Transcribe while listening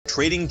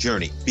trading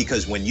journey,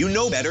 because when you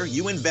know better,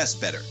 you invest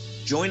better.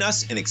 Join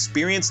us and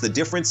experience the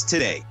difference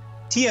today.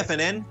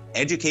 TFNN,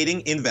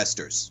 educating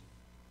investors.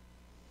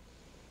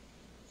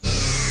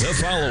 The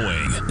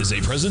following is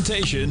a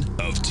presentation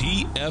of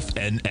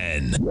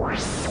TFNN.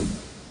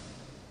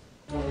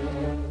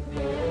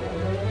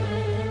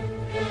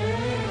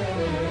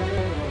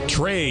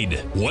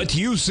 Trade what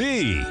you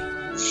see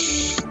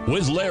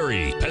with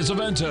Larry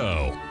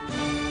Pesavento.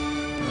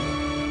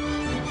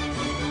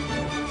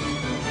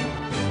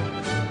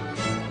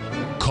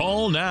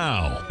 Call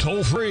now,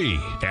 toll free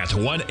at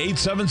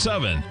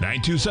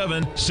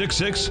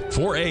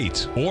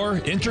 1-877-927-6648 or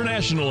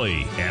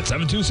internationally at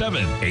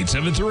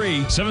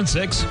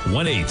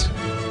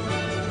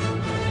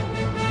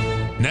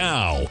 727-873-7618.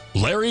 Now,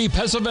 Larry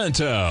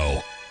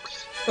Pesavento.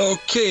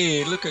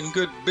 Okay, looking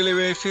good, Billy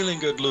Ray, feeling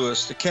good,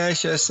 Lewis. The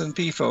cash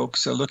S&P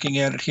folks are looking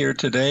at it here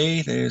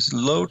today. There's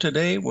low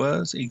today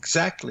was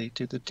exactly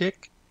to the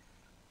tick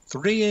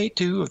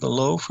 382 of the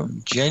low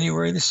from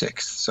January the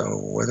 6th. So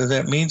whether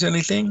that means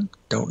anything,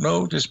 don't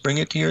know. Just bring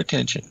it to your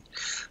attention.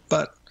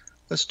 But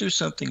let's do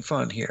something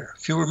fun here.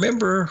 If you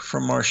remember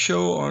from our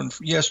show on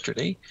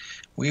yesterday,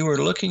 we were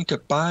looking to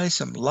buy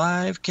some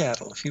live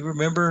cattle. If you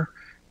remember,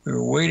 we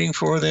were waiting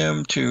for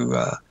them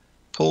to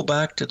pull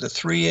back to the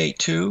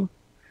 382.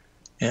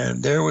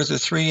 And there was the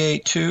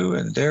 382,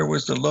 and there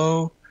was the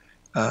low.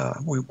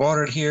 We bought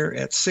it here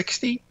at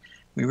 60.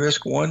 We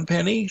risked 1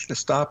 penny. The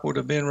stop would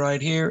have been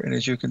right here. And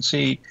as you can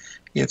see,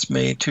 it's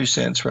made 2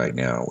 cents right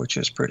now, which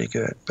is pretty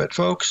good. But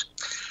folks,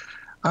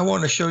 I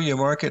want to show you a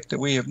market that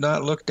we have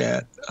not looked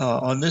at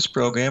on this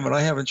program, and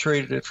I haven't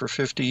traded it for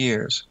 50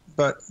 years.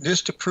 But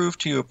just to prove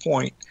to you a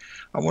point,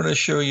 I want to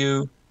show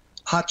you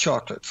hot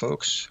chocolate,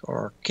 folks,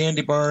 or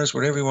candy bars,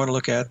 whatever you want to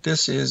look at.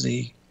 This is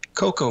the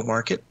cocoa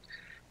market.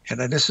 And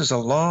this is a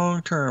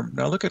long term.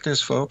 Now look at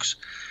this, folks.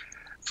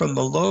 From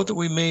the low that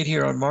we made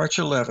here on March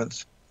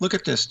 11th, look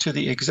at this, to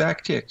the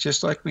exact tick,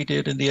 just like we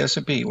did in the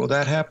S&P. Will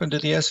that happen to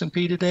the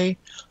S&P today?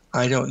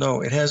 I don't know.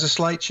 It has a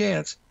slight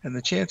chance, and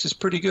the chance is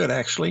pretty good,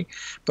 actually.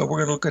 But we're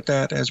going to look at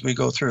that as we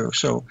go through.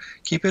 So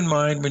keep in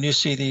mind when you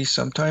see these,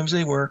 sometimes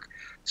they work,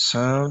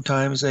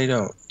 sometimes they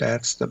don't.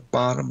 That's the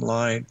bottom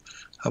line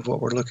of what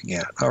we're looking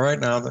at. All right,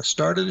 now the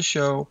start of the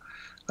show,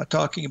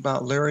 talking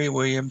about Larry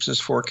Williams'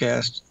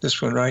 forecast,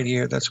 this one right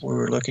here, that's what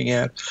we're looking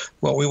at.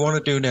 What we want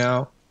to do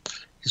now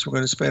is we're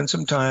going to spend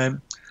some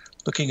time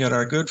looking at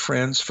our good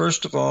friends.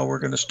 First of all, we're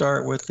going to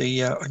start with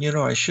the,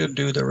 I should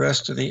do the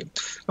rest of the,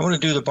 I want to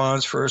do the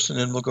bonds first, and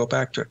then we'll go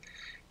back to it.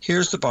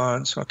 Here's the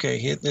bonds.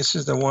 Okay, this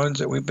is the ones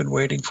that we've been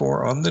waiting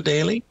for on the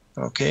daily.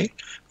 Okay,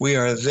 we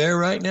are there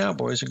right now,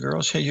 boys and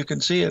girls. You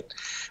can see it.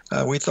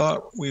 We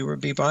thought we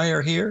would be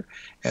buyer here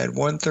at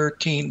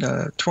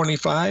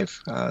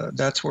 113.25.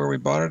 That's where we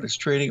bought it. It's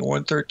trading at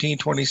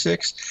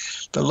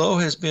 113.26. The low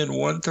has been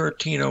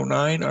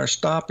 113.09. Our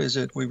stop is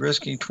at, we're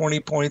risking 20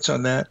 points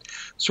on that.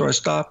 So our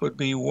stop would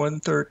be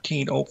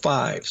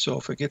 113.05. So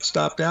if it gets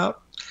stopped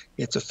out,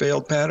 it's a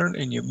failed pattern,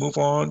 and you move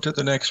on to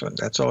the next one.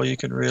 That's all you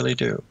can really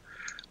do.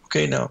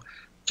 Okay, now,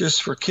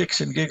 just for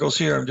kicks and giggles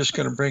here, I'm just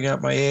going to bring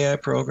out my AI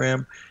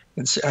program.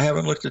 And see, I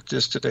haven't looked at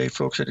this today,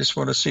 folks. I just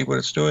want to see what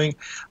it's doing.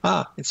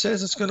 It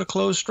says it's going to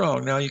close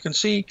strong. Now, you can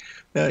see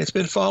it's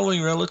been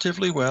following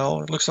relatively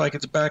well. It looks like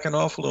it's backing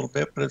off a little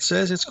bit, but it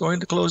says it's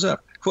going to close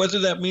up. Whether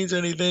that means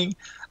anything,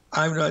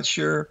 I'm not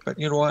sure. But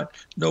you know what?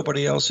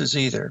 Nobody else is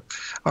either.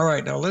 All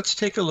right, now let's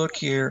take a look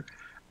here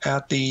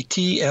at the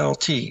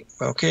TLT.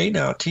 Okay,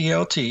 now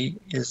TLT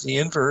is the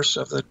inverse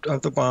of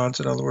the bonds.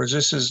 In other words,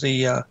 this is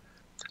the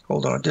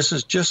hold on. This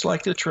is just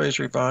like the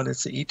Treasury bond.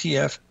 It's the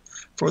ETF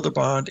for the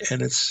bond,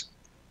 and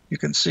you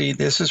can see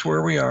this is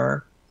where we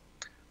are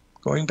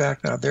going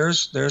back. Now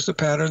there's the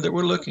pattern that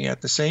we're looking at,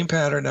 the same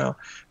pattern. Now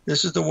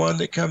this is the one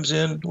that comes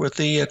in with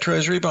the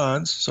Treasury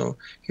bonds. So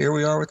here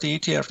we are with the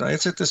ETF. Now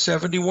it's at the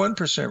 71%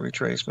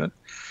 retracement.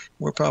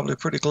 We're probably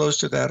pretty close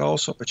to that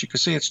also, but you can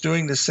see it's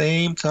doing the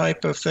same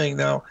type of thing.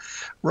 Now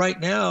right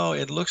now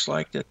it looks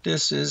like that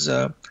this is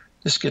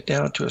just get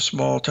down to a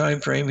small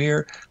time frame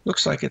here.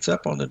 Looks like it's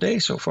up on the day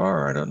so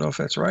far. I don't know if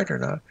that's right or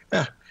not.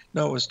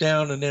 No, it was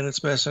down and then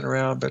it's messing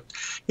around, but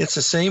it's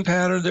the same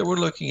pattern that we're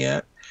looking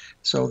at.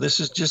 So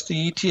this is just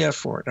the ETF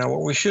for it. Now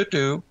what we should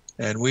do,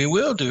 and we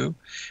will do,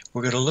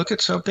 we're going to look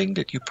at something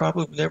that you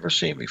probably never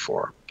seen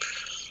before.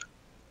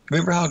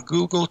 Remember how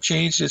Google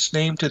changed its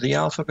name to the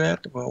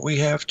alphabet? Well, we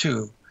have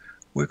too.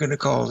 We're going to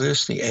call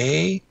this the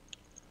A,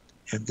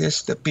 and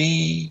this the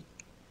B,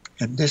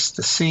 and this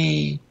the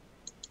C,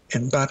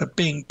 and bada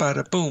bing,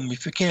 bada boom.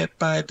 If you can't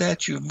buy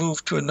that, you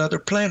move to another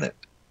planet.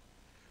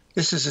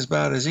 This is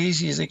about as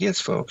easy as it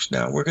gets, folks.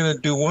 Now, we're going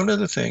to do one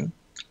other thing,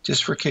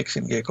 just for kicks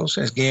and giggles,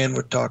 as Gann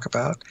would talk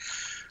about.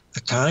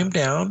 The time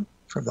down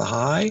from the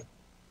high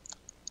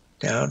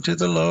down to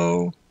the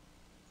low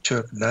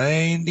took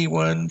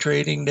 91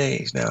 trading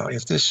days. Now,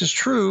 if this is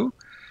true,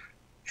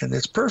 and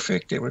it's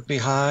perfect, it would be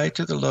high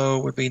to the low,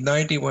 would be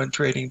 91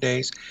 trading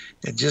days.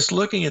 And just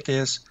looking at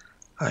this,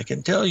 I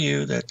can tell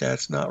you that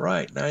that's not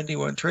right.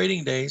 91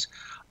 trading days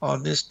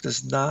on this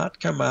does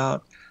not come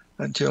out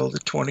until the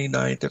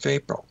 29th of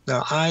April.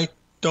 Now, I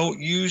don't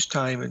use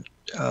time and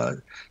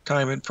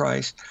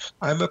price.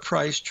 I'm a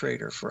price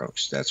trader,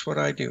 folks. That's what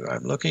I do.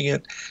 I'm looking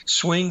at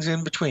swings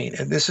in between,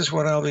 and this is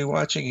what I'll be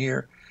watching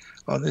here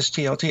on this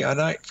TLT.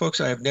 And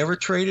folks, I have never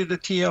traded a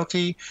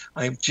TLT.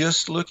 I'm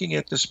just looking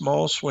at the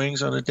small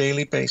swings on a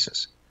daily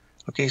basis.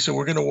 Okay, so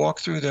we're going to walk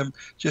through them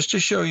just to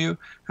show you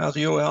how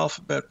the old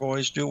alphabet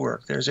boys do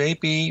work. There's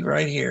AB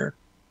right here.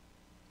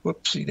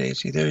 Whoopsie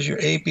daisy. There's your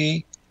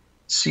AB,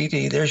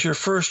 CD. There's your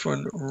first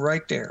one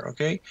right there,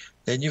 okay?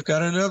 Then you've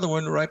got another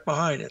one right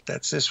behind it.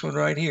 That's this one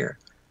right here.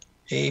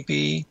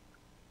 AB,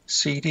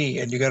 CD.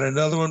 And you got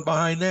another one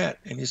behind that.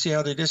 And you see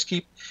how they just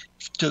keep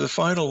to the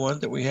final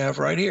one that we have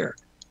right here.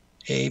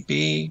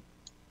 AB,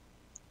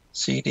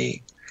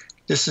 CD.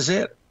 This is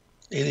it.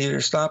 It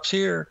either stops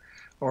here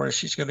or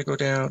she's going to go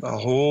down a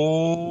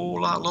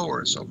whole lot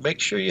lower. So make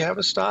sure you have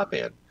a stop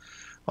in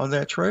on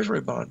that treasury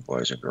bond,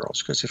 boys and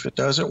girls, because if it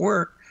doesn't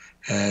work,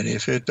 and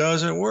if it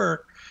doesn't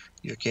work,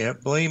 you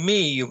can't blame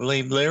me. You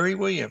blame Larry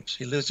Williams.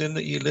 He lives in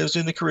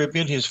the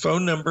Caribbean. His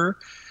phone number,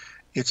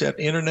 it's that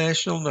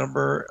international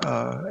number,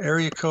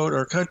 area code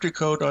or country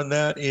code on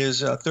that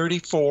is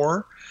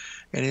 34,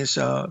 and his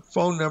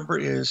phone number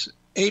is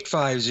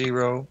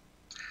 850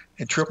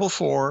 and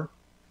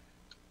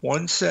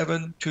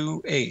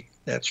 444-1728.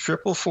 That's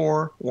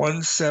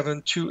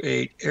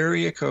 444-1728,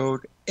 area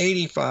code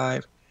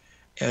 85.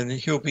 And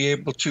he'll be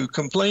able to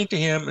complain to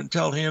him and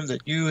tell him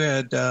that you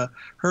had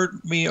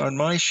heard me on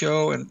my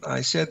show and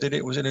I said that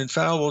it was an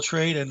infallible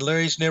trade and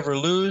Larry's never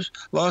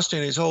lost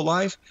in his whole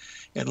life.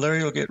 And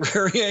Larry will get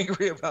very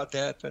angry about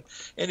that. But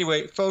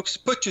anyway, folks,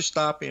 put your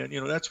stop in.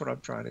 That's what I'm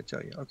trying to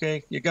tell you,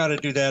 okay? You got to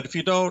do that. If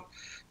you don't,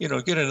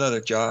 get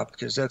another job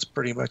because that's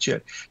pretty much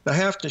it. Now, I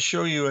have to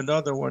show you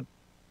another one.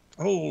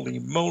 Holy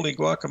moly,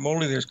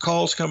 guacamole. There's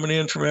calls coming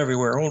in from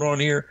everywhere. Hold on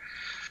here.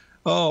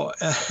 Oh,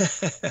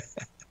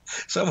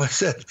 someone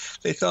said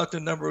they thought the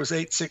number was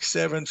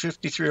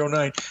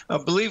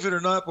 867-5309. Believe it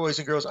or not, boys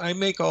and girls, I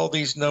make all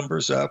these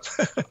numbers up.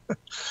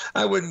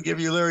 I wouldn't give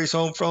you Larry's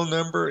home phone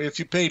number if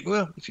you paid.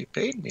 Well, if you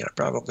paid me, I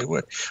probably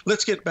would.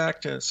 Let's get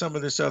back to some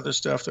of this other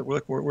stuff that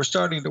we're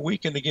starting to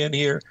weaken again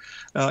here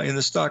in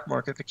the stock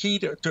market. The key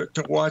to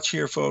watch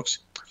here, folks,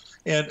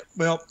 and,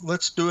 well,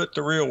 let's do it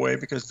the real way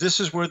because this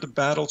is where the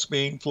battle's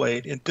being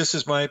played, and this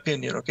is my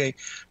opinion, okay?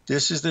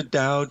 This is the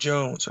Dow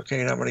Jones,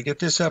 okay? And I'm going to get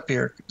this up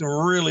here.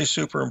 Really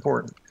super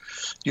important.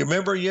 You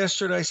remember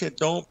yesterday I said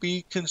don't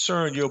be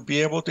concerned. You'll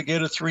be able to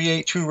get a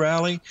 382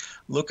 rally.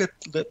 Look at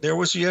that. There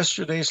was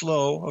yesterday's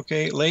low,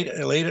 okay, late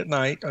at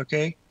night,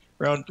 okay,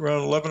 around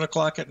 11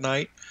 o'clock at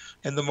night,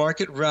 and the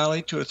market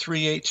rallied to a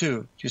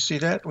 382. Do you see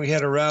that? We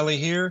had a rally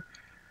here.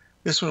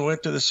 This one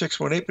went to the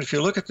 618, but if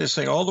you look at this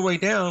thing all the way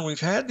down, we've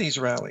had these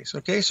rallies,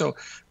 okay? So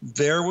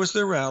there was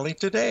the rally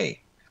today.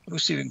 Let me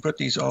see if we can put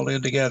these all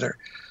in together.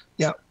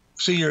 Yeah,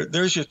 see,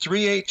 there's your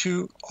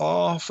 382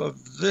 off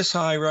of this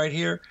high right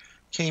here,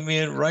 came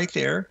in right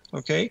there,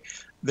 okay?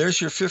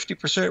 There's your 50%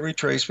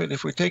 retracement.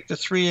 If we take the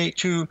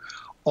 382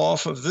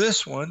 off of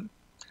this one,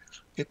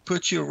 it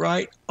puts you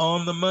right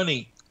on the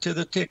money to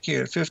the tick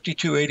here,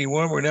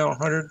 52.81. We're now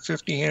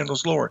 150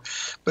 handles lower.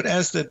 But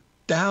as the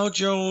Dow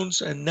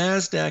Jones and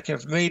NASDAQ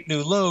have made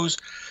new lows,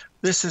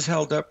 this has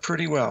held up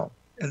pretty well.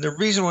 And the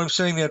reason why I'm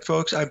saying that,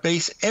 folks, I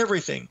base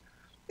everything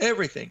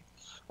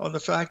on the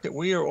fact that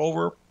we are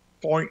over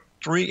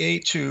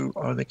 0.382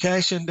 on the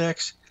cash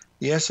index,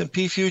 the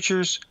S&P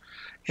futures,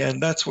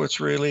 and that's what's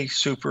really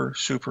super,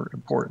 super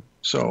important.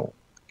 So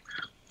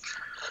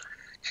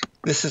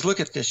look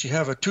at this. You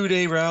have a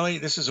 2-day rally.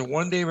 This is a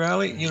 1-day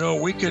rally.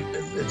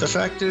 The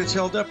fact that it's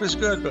held up is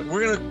good, but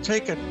we're going to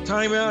take a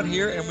time out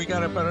here, and we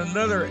got about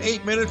another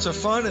 8 minutes of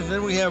fun, and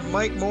then we have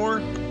Mike Moore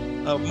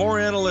of More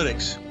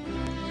Analytics.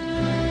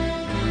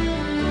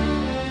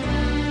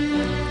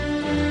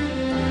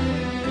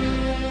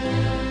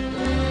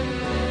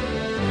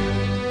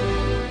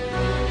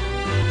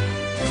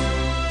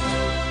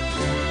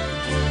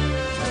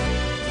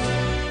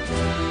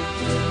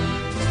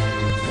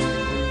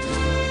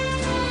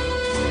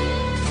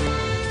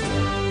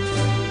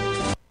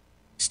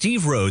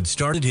 Steve Rhodes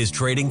started his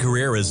trading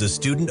career as a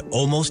student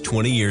almost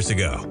 20 years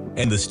ago,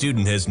 and the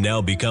student has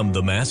now become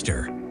the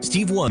master.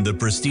 Steve won the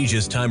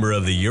prestigious Timer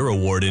of the Year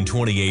award in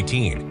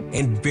 2018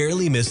 and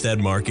barely missed that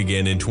mark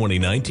again in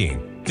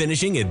 2019,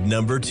 finishing at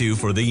number 2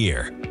 for the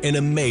year. An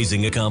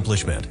amazing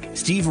accomplishment.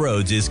 Steve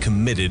Rhodes is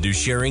committed to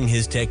sharing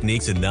his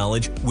techniques and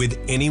knowledge with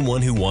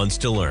anyone who wants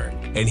to learn,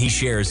 and he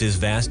shares his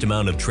vast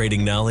amount of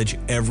trading knowledge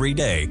every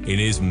day in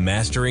his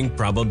Mastering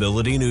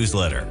Probability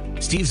newsletter.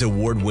 Steve's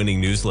award-winning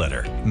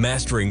newsletter,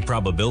 Mastering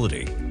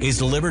Probability, is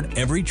delivered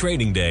every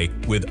trading day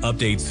with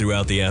updates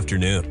throughout the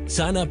afternoon.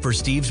 Sign up for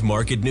Steve's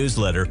market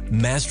newsletter,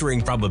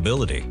 Mastering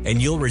Probability,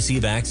 and you'll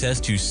receive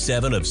access to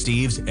 7 of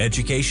Steve's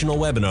educational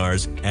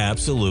webinars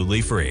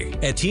absolutely free.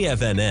 At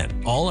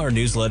TFNN, all our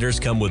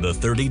newsletters come with a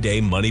 30-day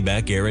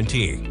money-back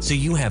guarantee, so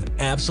you have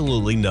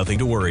absolutely nothing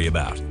to worry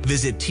about.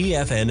 Visit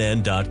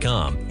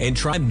TFNN.com and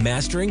try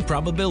Mastering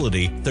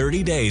Probability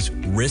 30 days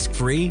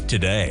risk-free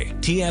today.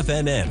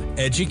 TFNN,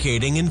 educating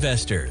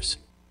investors.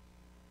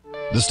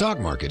 The stock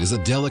market is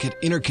a delicate,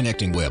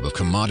 interconnecting web of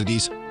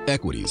commodities,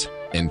 equities,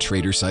 and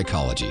trader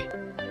psychology.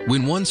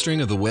 When one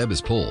string of the web is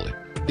pulled,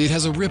 it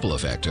has a ripple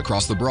effect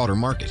across the broader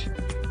market.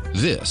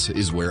 This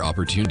is where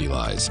opportunity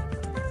lies.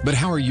 But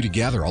how are you to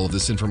gather all of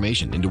this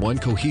information into one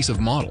cohesive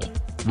model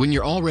when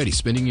you're already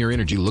spending your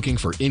energy looking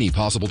for any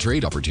possible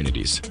trade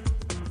opportunities?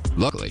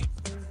 Luckily,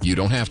 you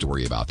don't have to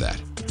worry about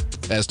that,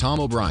 as Tom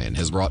O'Brien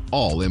has brought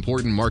all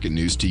important market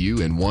news to you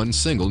in one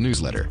single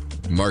newsletter,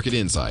 Market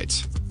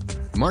Insights.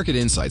 Market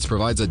Insights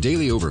provides a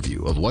daily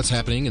overview of what's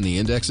happening in the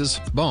indexes,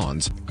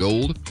 bonds,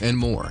 gold, and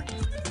more.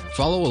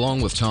 Follow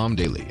along with Tom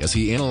daily as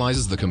he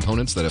analyzes the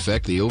components that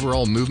affect the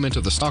overall movement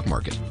of the stock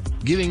market,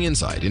 giving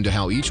insight into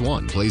how each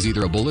one plays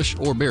either a bullish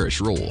or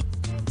bearish role.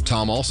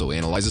 Tom also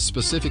analyzes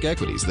specific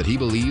equities that he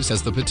believes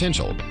has the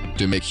potential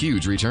to make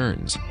huge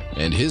returns,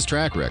 and his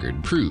track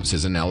record proves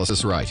his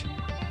analysis right.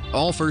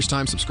 All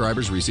first-time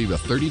subscribers receive a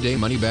 30-day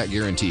money-back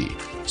guarantee.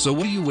 So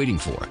what are you waiting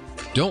for?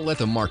 Don't let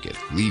the market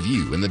leave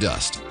you in the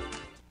dust.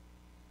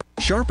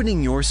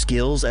 Sharpening your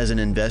skills as an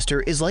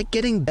investor is like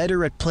getting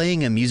better at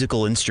playing a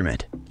musical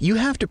instrument. You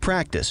have to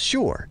practice,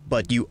 sure,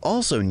 but you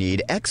also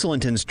need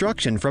excellent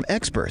instruction from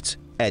experts.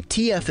 At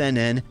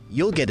TFNN,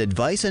 you'll get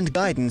advice and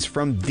guidance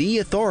from the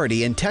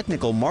authority in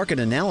technical market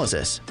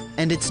analysis.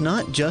 And it's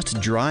not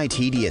just dry,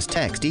 tedious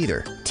text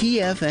either.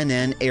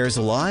 TFNN airs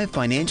live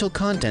financial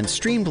content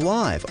streamed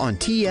live on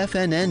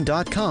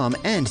TFNN.com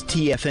and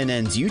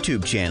TFNN's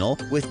YouTube channel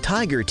with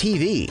Tiger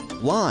TV,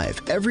 live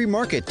every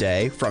market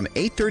day from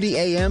 8:30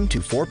 a.m.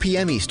 to 4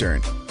 p.m.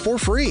 Eastern, for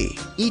free.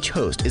 Each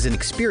host is an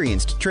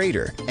experienced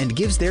trader and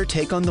gives their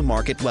take on the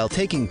market while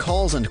taking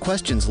calls and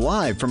questions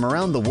live from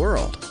around the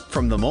world.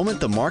 From the moment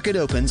the market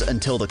opens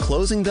until the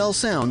closing bell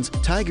sounds,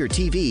 Tiger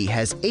TV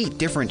has 8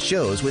 different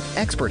shows with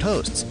expert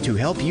hosts to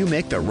help you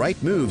make the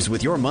right moves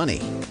with your money.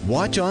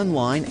 Watch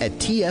online at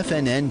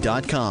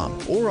TFNN.com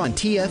or on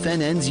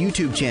TFNN's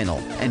YouTube channel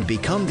and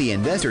become the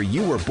investor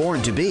you were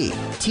born to be.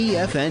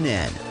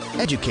 TFNN,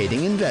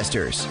 educating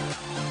investors.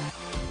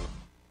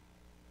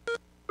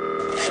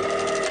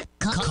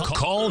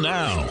 Call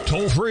now,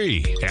 toll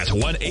free at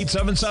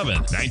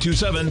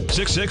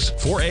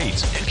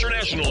 1-877-927-6648.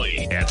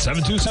 Internationally at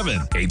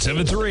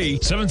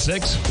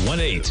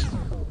 727-873-7618.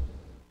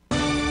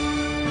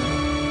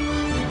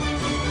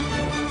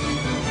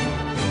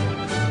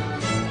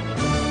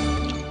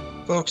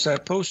 Folks, I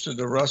posted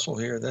the Russell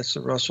here. That's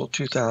the Russell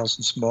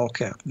 2000 small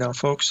cap. Now,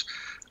 folks,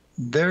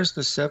 there's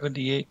the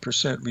 78%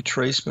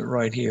 retracement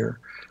right here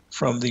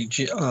from the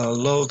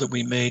low that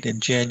we made in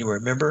January.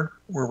 Remember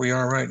where we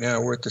are right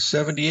now? We're at the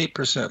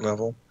 78%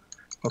 level.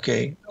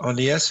 Okay, on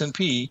the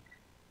S&P,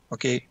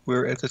 okay,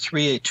 we're at the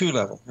 382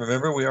 level.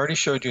 Remember, we already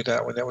showed you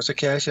that one. That was a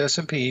cash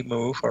S&P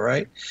move, all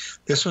right?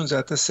 This one's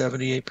at the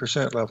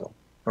 78% level,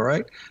 all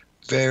right?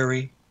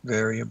 Very,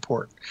 very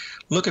important.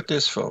 Look at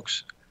this,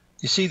 folks.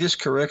 You see this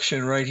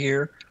correction right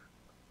here?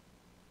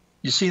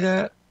 You see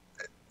that?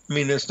 I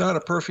mean, it's not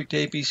a perfect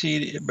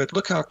ABC, but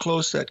look how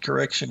close that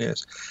correction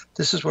is.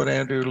 This is what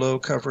Andrew Lowe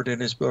covered in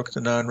his book, The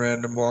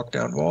Non-Random Walk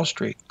Down Wall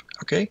Street.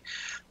 Okay?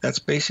 That's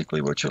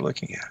basically what you're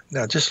looking at.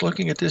 Now, just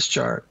looking at this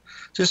chart,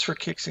 just for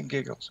kicks and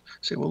giggles,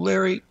 say, well,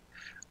 Larry,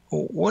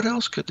 what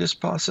else could this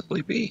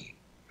possibly be?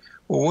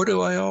 Well, what do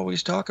I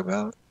always talk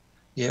about?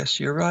 Yes,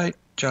 you're right,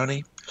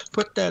 Johnny.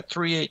 Put that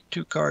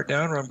 382 card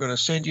down, or I'm going to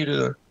send you to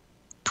the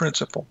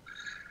principal.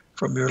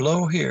 From your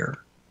low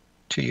here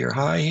to your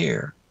high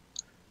here,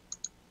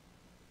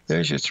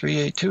 there's your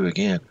 382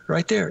 again,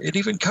 right there. It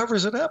even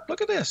covers it up.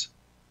 Look at this.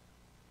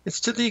 It's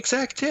to the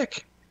exact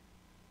tick.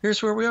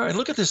 Here's where we are. And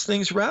look at this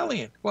thing's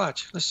rallying.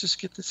 Watch. Let's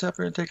just get this up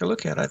here and take a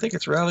look at it. I think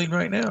it's rallying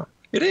right now.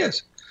 It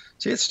is.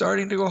 See, it's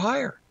starting to go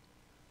higher.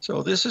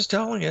 So this is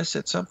telling us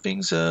that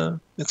something's,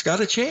 it's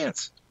got a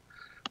chance.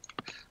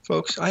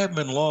 Folks, I haven't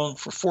been long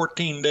for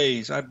 14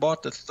 days. I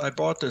bought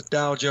the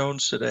Dow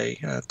Jones today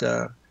at,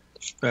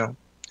 well,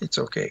 it's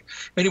okay.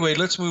 Anyway,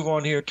 let's move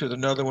on here to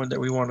another one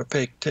that we want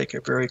to take a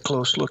very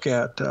close look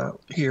at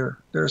here.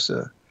 There's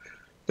the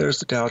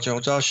Dow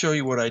Jones. I'll show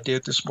you what I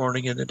did this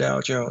morning in the Dow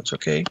Jones,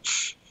 okay?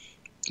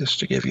 Just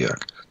to give you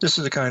this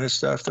is the kind of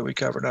stuff that we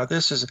cover. Now,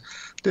 this is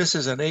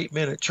an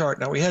 8-minute chart.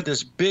 Now, we had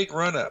this big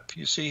run-up.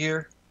 You see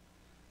here?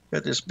 We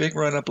had this big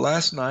run-up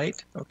last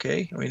night,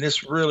 okay? I mean,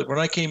 this really, when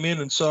I came in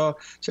and saw,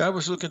 I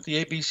was looking at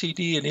the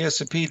ABCD and the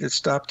S&P that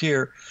stopped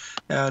here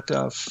at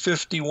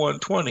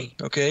 5120,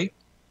 okay?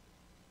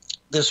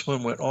 This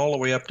one went all the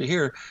way up to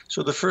here.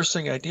 So the first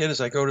thing I did is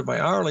I go to my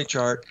hourly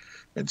chart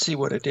and see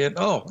what it did.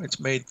 Oh,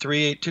 it's made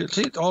 382.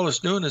 See, all it's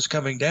doing is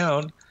coming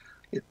down.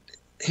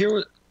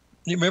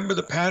 You remember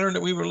the pattern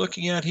that we were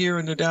looking at here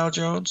in the Dow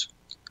Jones?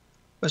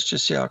 Let's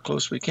just see how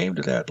close we came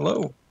to that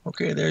low.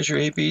 Okay, there's your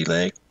AB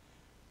leg.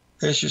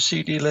 There's your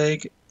CD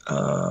leg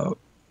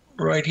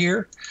right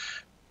here.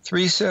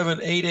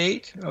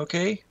 3788,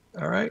 okay,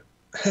 all right.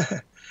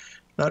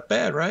 Not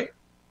bad, right?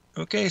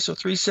 Okay, so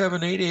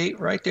 3788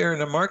 right there, and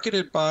the market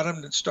had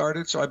bottomed and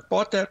started, so I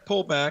bought that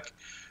pullback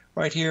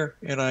right here,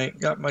 and I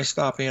got my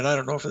stop in. I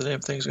don't know if the damn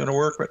thing's going to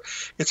work, but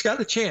it's got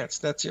a chance.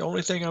 That's the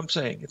only thing I'm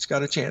saying. It's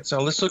got a chance. Now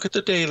let's look at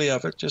the daily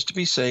of it just to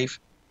be safe.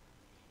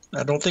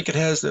 I don't think it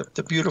has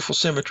the beautiful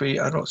symmetry.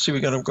 I don't see. We're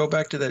going to go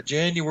back to that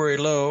January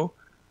low,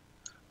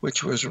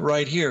 which was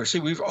right here. See,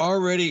 we've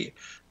already,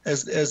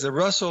 as the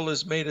Russell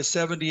is made a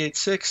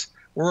 78.6,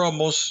 we're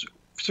almost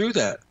through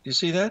that. You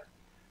see that?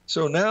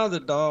 So now the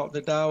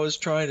Dow is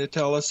trying to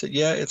tell us that,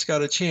 yeah, it's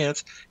got a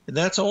chance, and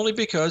that's only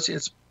because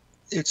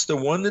it's the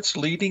one that's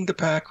leading the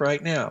pack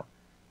right now.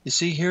 You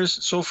see, here's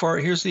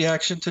the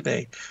action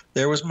today.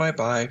 There was my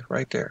buy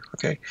right there,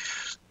 okay?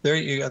 There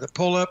you got the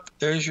pull up.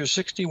 There's your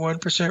 61%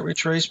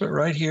 retracement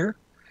right here,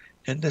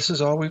 and this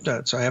is all we've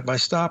done. So I have my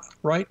stop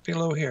right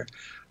below here.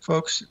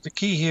 Folks, the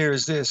key here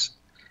is this.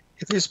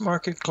 If this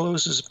market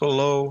closes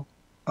below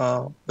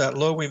that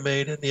low we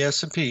made in the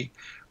S&P,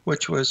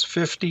 which was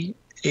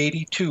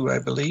 50.82, I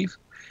believe,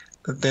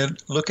 then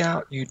look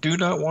out. You do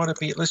not want to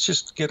be, let's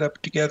just get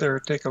up together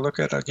and take a look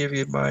at it. I'll give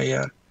you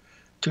my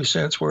 2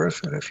 cents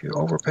worth, and if you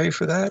overpay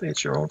for that,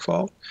 it's your own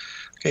fault.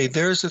 Okay,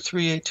 there's the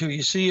 382.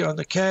 You see on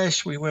the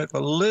cash, we went a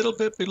little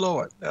bit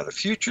below it. Now the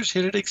futures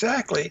hit it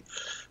exactly,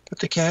 but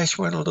the cash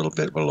went a little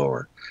bit below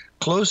it.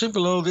 Closing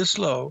below this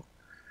low,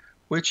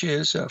 which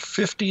is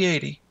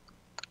 50.80.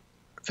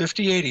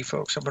 50.80,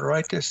 folks. I'm going to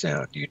write this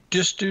down. You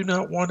just do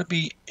not want to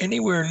be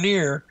anywhere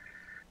near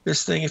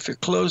this thing if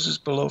it closes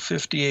below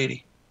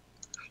 50.80.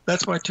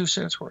 That's my 2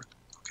 cents worth.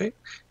 Okay,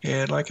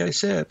 and like I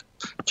said,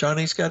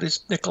 Johnny's got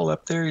his nickel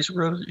up there. He's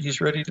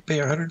ready to pay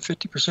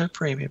 150%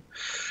 premium.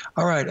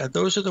 All right,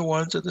 those are the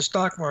ones at the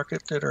stock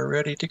market that are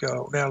ready to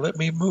go. Now let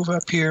me move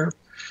up here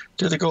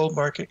to the gold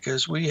market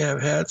because we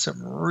have had some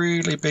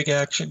really big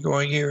action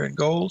going here in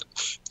gold.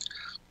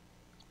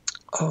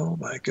 Oh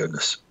my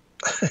goodness.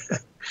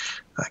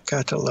 I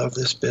got to love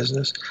this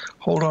business.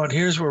 Hold on,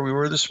 here's where we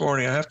were this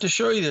morning. I have to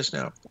show you this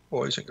now,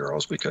 boys and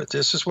girls, because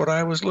this is what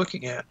I was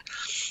looking at.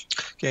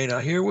 Okay, now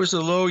here was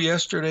the low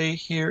yesterday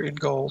here in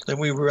gold. Then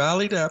we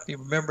rallied up. You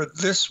remember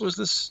this was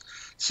the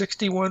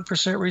 61%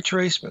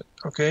 retracement,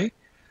 okay?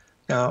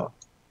 Now,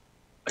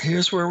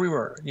 here's where we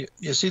were.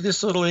 You see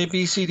this little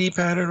ABCD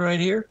pattern right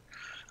here?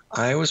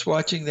 I was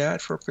watching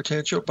that for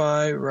potential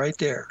buy right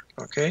there,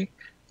 okay?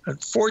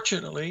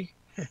 Unfortunately,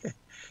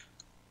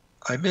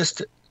 I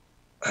missed it.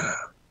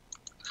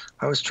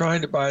 I was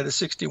trying to buy the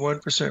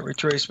 61%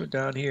 retracement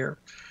down here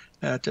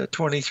at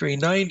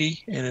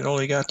 23.90, and it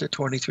only got to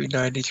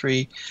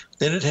 23.93.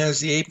 Then it has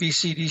the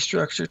ABCD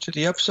structure to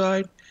the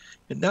upside,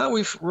 and now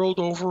we've rolled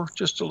over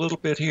just a little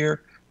bit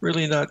here,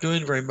 really not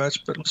doing very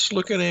much. But let's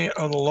look at it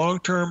on the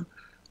long-term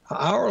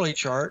hourly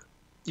chart.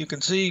 You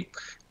can see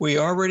we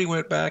already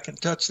went back and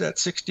touched that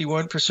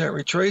 61%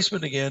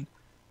 retracement again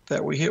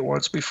that we hit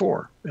once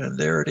before, and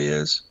there it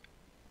is.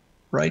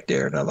 Right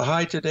there. Now the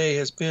high today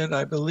has been,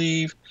 I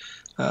believe,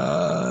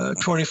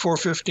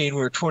 24.15.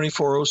 We're at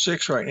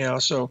 24.06 right now,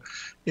 so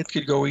it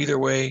could go either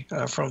way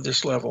from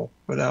this level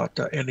without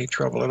any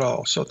trouble at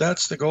all. So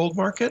that's the gold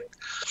market.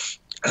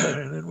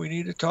 And then we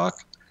need to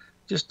talk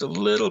just a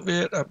little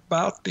bit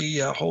about the.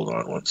 Hold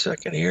on one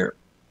second here.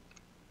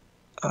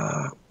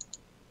 Let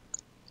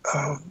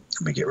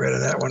me get rid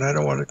of that one. I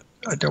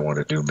don't want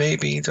to do May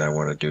beans. I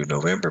want to do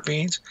November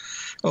beans.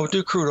 Oh,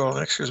 do crude oil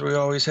next because we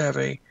always have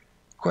a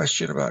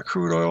question about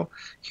crude oil.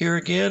 Here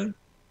again,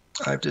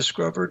 I've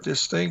discovered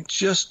this thing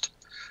just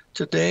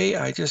today.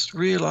 I just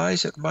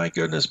realized that, my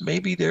goodness,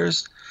 maybe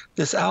there's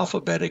this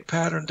alphabetic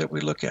pattern that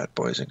we look at,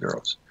 boys and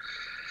girls.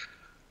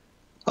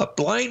 A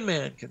blind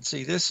man can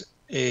see this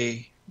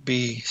A,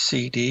 B,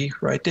 C, D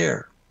right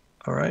there.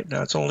 All right,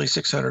 now it's only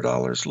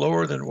 $600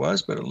 lower than it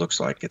was, but it looks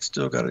like it's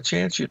still got a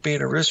chance. You'd be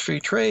in a risk-free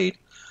trade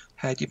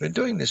had you been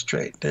doing this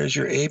trade. There's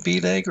your AB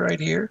leg right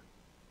here.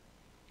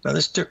 Now,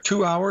 this took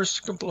 2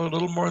 hours, a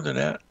little more than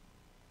that.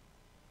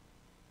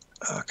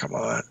 Oh, come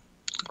on.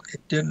 It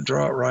didn't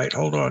draw it right.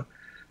 Hold on.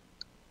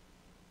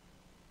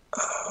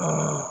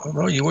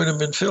 No, you wouldn't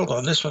have been filled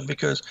on this one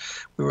because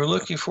we were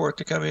looking for it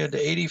to come in to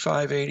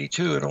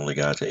 85.82. It only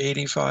got to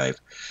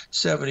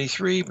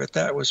 85.73, but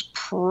that was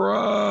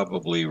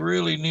probably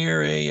really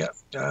near a,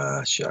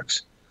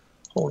 shucks.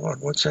 Hold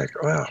on one second.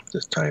 Wow,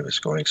 this time is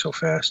going so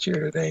fast here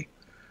today.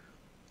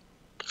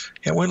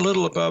 And went a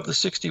little above the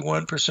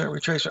 61%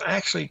 retracement.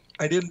 Actually,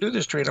 I didn't do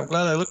this trade. I'm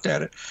glad I looked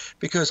at it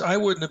because I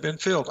wouldn't have been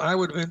filled. I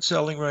would have been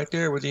selling right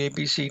there where the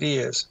ABCD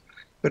is,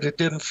 but it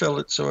didn't fill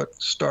it, so it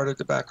started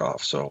to back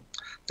off. So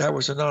that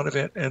was a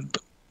non-event. And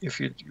if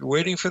you're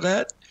waiting for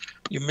that,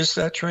 you miss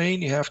that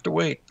train, you have to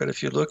wait. But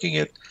if you're looking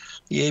at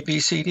the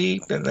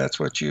ABCD, then that's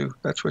what you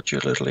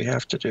literally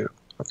have to do.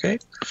 Okay?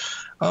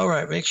 All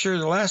right, make sure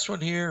the last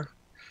one here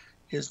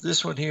is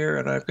this one here,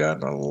 and I've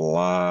gotten a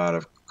lot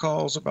of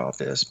calls about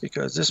this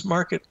because this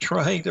market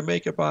trying to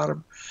make a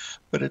bottom,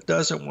 but it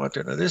doesn't want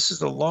to. Now, this is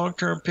the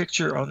long-term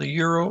picture on the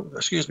euro, the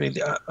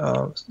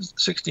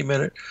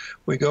 60-minute.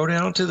 We go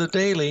down to the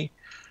daily.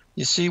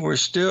 You see we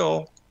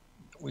still,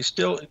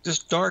 this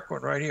dark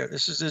one right here,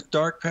 this is this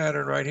dark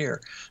pattern right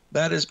here.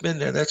 That has been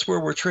there. That's where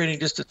we're trading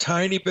just a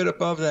tiny bit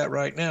above that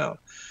right now.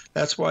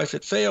 That's why if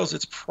it fails,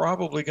 it's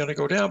probably going to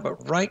go down.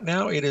 But right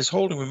now it is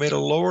holding. We made a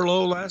lower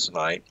low last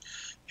night,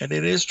 and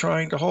it is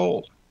trying to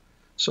hold.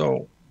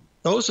 So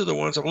those are the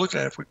ones I'm looking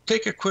at. If we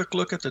take a quick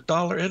look at the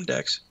dollar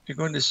index, you're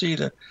going to see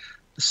the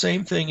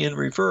same thing in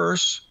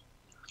reverse.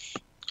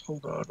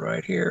 Hold on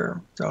right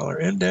here, dollar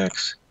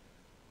index.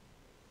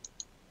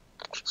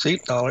 See,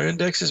 dollar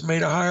index has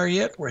made a higher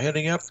yet. We're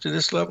heading up to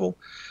this level.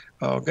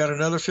 Got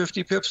another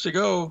 50 pips to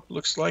go.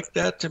 Looks like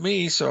that to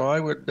me. So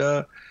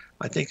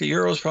I think the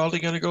euro is probably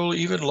going to go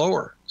even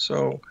lower.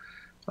 So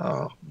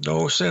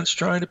no sense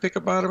trying to pick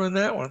a bottom in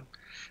that one.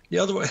 The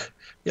other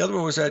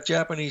one was that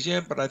Japanese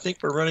yen, but I think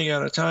we're running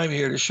out of time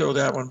here to show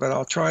that one. But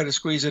I'll try to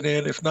squeeze it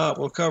in. If not,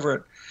 we'll cover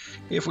it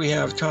if we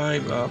have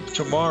time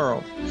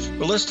tomorrow.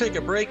 But let's take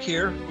a break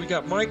here. We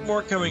got Mike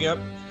Moore coming up.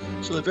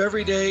 So live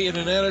every day in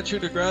an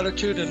attitude of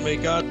gratitude, and may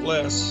God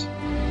bless.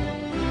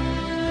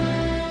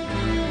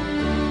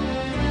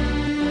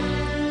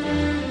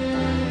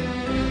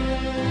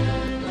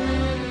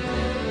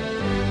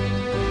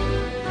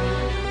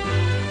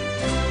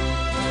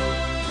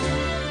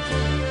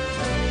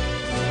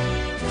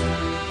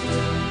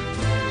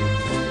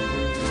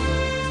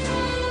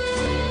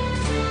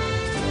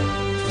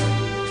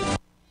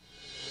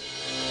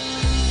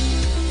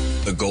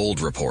 The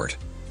Gold Report.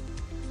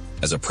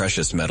 As a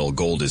precious metal,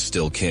 gold is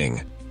still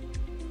king.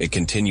 It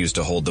continues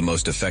to hold the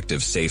most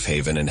effective safe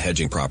haven and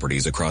hedging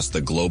properties across the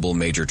global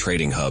major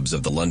trading hubs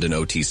of the London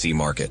OTC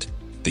market,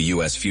 the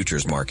U.S.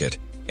 futures market,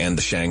 and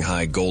the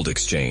Shanghai Gold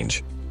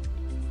Exchange.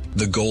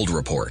 The Gold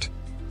Report.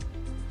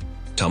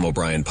 Tom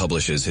O'Brien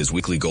publishes his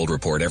weekly gold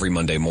report every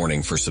Monday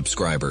morning for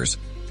subscribers,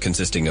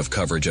 consisting of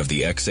coverage of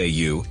the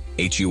XAU,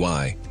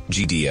 HUI,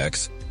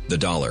 GDX, the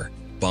dollar,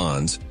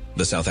 bonds,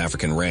 the South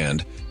African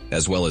rand,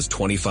 as well as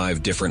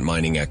 25 different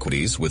mining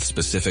equities with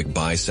specific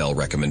buy-sell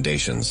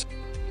recommendations.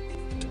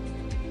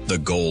 The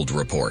Gold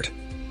Report.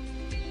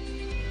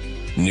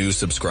 New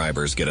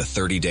subscribers get a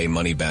 30-day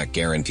money-back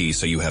guarantee,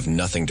 so you have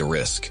nothing to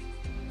risk.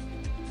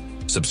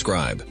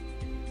 Subscribe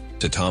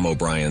to Tom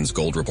O'Brien's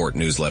Gold Report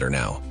newsletter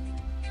now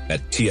at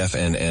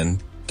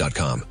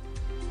TFNN.com.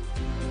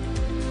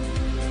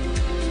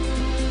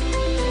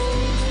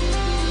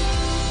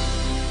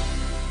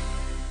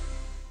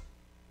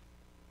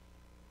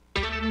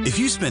 If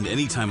you spend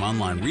any time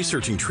online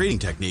researching trading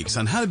techniques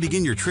on how to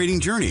begin your trading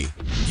journey,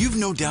 you've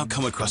no doubt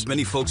come across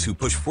many folks who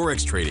push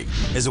Forex trading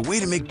as a way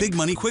to make big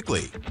money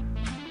quickly.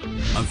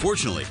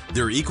 Unfortunately,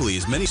 there are equally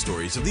as many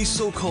stories of these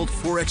so-called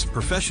Forex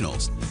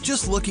professionals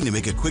just looking to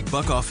make a quick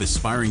buck off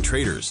aspiring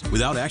traders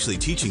without actually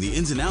teaching the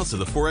ins and outs of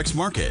the Forex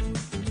market.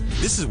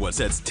 This is what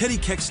sets Teddy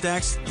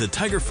Keckstack's The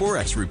Tiger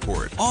Forex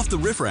Report off the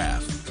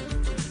riffraff.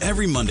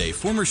 Every Monday,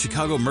 former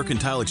Chicago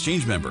Mercantile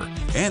Exchange member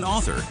and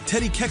author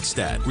Teddy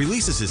Keckstack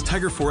releases his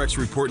Tiger Forex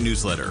Report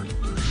newsletter,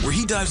 where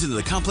he dives into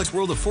the complex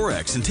world of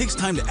Forex and takes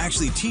time to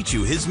actually teach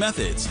you his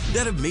methods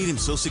that have made him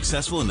so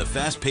successful in the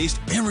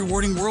fast-paced and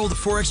rewarding world of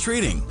Forex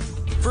trading.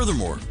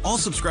 Furthermore, all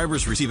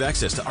subscribers receive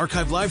access to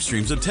archived live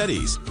streams of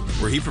Teddy's,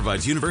 where he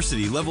provides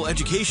university-level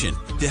education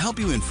to help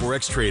you in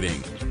Forex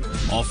trading.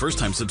 All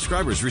first-time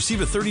subscribers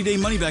receive a 30-day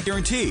money-back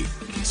guarantee.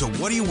 So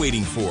what are you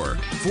waiting for?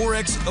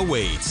 Forex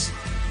awaits.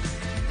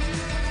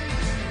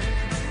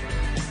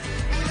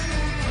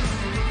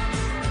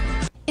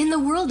 In the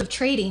world of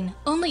trading,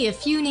 only a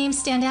few names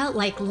stand out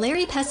like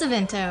Larry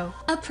Pesavento,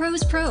 a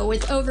pro's pro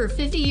with over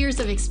 50 years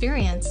of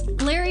experience.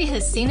 Larry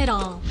has seen it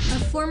all. A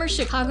former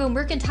Chicago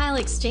Mercantile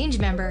Exchange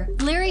member,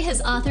 Larry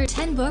has authored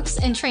 10 books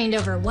and trained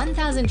over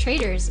 1,000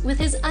 traders with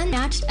his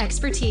unmatched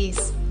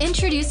expertise.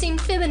 Introducing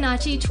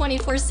Fibonacci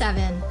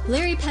 24/7,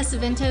 Larry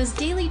Pesavento's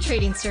daily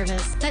trading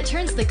service that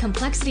turns the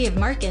complexity of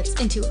markets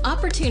into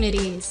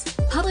opportunities.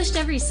 Published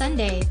every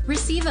Sunday,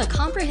 receive a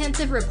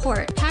comprehensive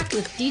report packed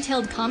with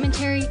detailed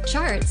commentary,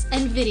 charts,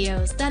 and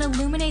videos that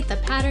illuminate the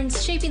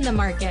patterns shaping the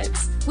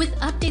markets, with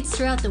updates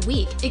throughout the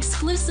week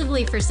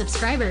exclusively for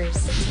subscribers.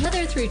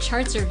 Whether through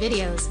charts or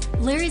videos,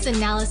 Larry's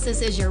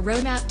analysis is your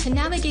roadmap to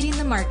navigating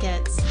the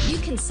markets. You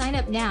can sign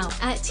up now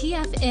at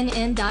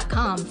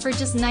TFNN.com for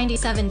just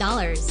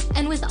 $97.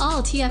 And with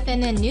all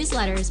TFNN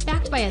newsletters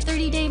backed by a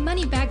 30-day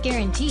money-back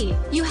guarantee,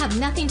 you have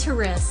nothing to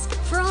risk.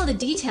 For all the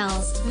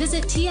details,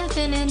 visit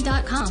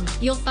TFNN.com.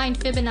 You'll find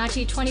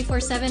Fibonacci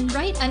 24/7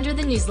 right under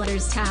the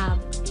newsletters tab.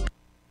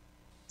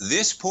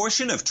 This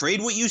portion of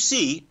Trade What You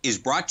See is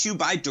brought to you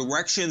by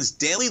Direxion's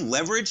daily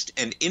leveraged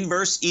and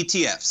inverse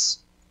ETFs.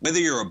 Whether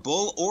you're a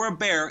bull or a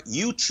bear,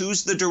 you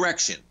choose the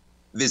direction.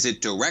 Visit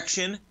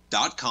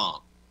Direxion.com.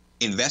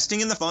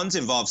 Investing in the funds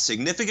involves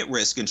significant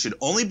risk and should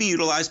only be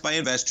utilized by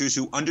investors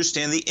who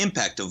understand the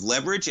impact of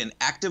leverage and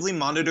actively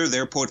monitor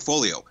their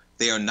portfolio.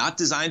 They are not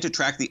designed to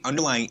track the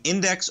underlying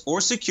index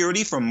or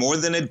security for more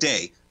than a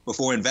day.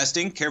 Before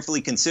investing,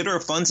 carefully consider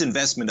a fund's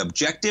investment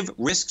objective,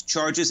 risk,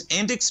 charges,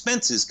 and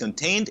expenses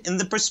contained in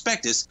the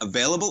prospectus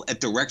available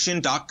at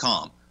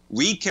Direxion.com.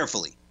 Read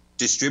carefully.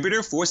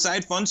 Distributor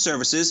Foreside Fund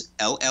Services,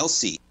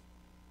 LLC.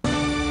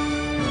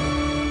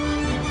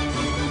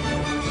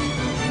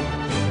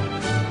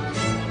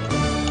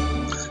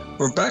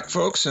 We're back,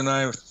 folks, and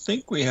I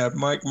think we have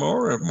Mike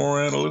Moore of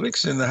Moore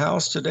Analytics in the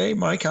house today.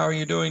 Mike, how are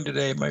you doing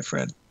today, my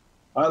friend?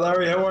 Hi,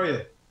 Larry. How are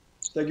you?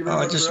 Thank you very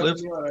much for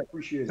having me on. I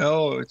appreciate it.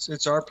 Oh,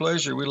 it's our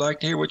pleasure. We'd like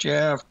to hear what you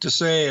have to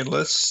say, and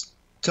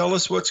tell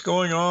us what's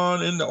going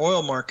on in the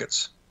oil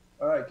markets.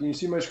 All right. Can you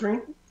see my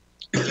screen?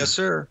 Yes,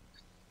 sir.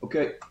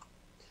 Okay.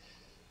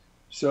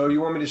 So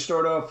you want me to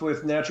start off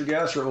with natural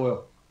gas or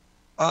oil?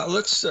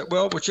 Let's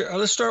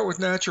start with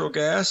natural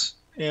gas,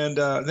 and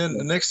then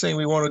the next thing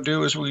we want to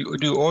do is we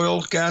do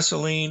oil,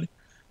 gasoline,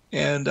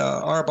 and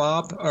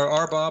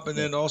RBOB, and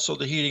then also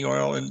the heating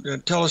oil.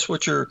 And tell us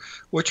what your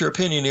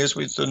opinion is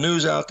with the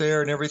news out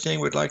there and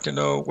everything. We'd like to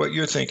know what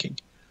you're thinking.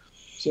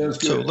 Sounds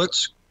good. So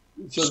let's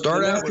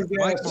start out with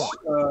Mike.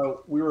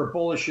 We were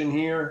bullish in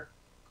here,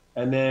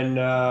 and then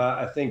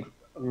I think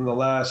in the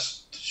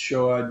last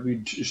show we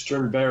just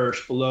turned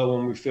bearish below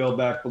when we failed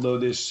back below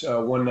this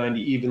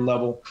 190 even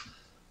level.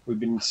 We've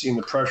been seeing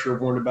the pressure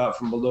warned about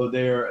from below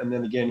there, and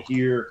then again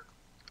here.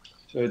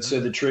 So it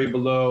said the trade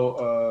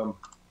below.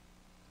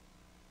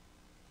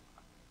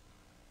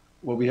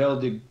 We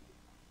held the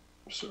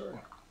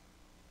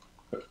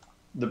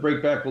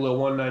break back below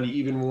 190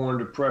 even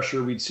warned of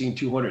pressure. We'd seen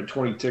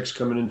 220 ticks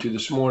coming into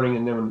this morning,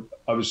 and then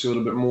obviously a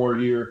little bit more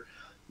here.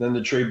 Then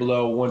the trade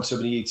below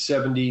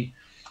 178.70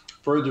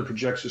 further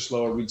projects us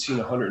lower. We'd seen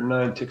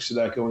 109 ticks of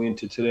that going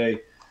into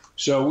today.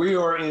 So we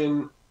are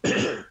in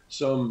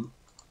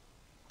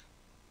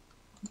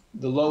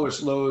the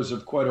lowest lows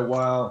of quite a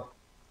while.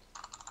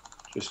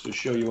 Just to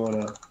show you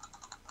on a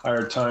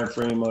higher time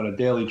frame on a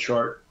daily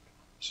chart.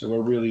 So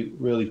we're really,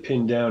 really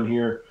pinned down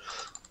here.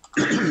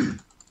 And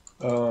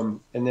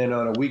then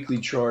on a weekly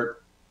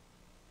chart,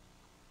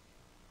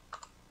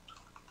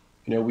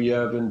 we've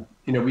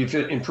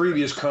in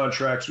previous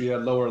contracts we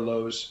had lower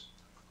lows,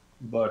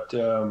 but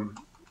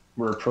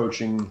we're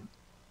approaching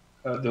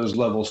those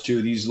levels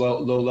too. These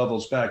low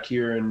levels back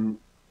here in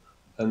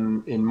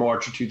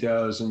March of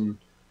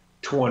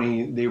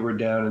 2020, they were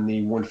down in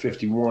the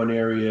 151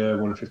 area,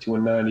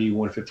 151.90,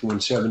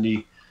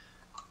 151.70.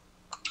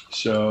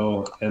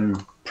 So,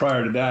 and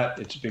prior to that,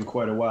 it's been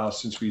quite a while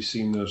since we've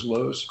seen those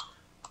lows.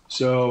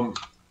 So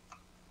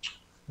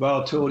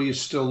volatility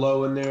is still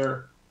low in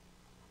there.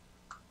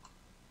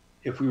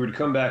 If we were to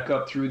come back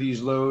up through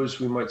these lows,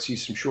 we might see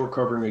some short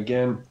covering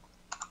again.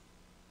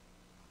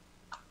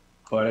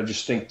 But I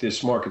just think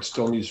this market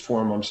still needs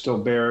form. I'm still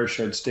bearish.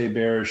 I'd stay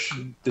bearish.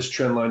 This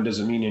trend line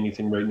doesn't mean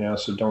anything right now,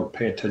 so don't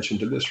pay attention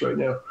to this right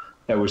now.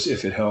 That was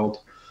if it held.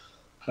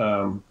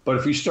 But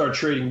if we start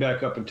trading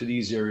back up into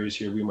these areas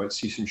here, we might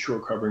see some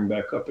short covering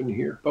back up in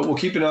here. But we'll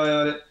keep an eye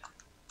on it.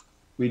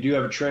 We do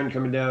have a trend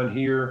coming down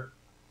here.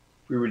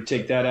 If we were to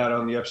take that out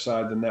on the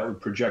upside, then that would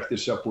project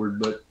this upward,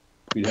 but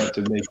we'd have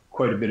to make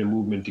quite a bit of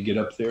movement to get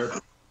up there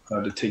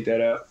to take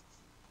that out.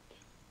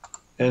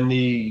 And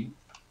the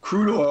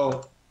crude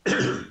oil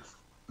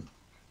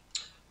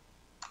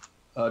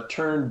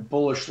turned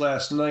bullish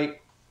last night.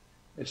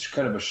 It's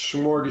kind of a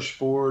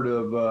smorgasbord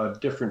of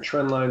different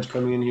trend lines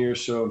coming in here,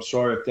 so I'm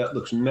sorry if that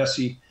looks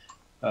messy.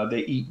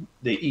 They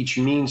each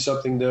mean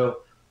something, though.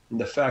 And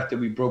the fact that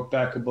we broke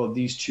back above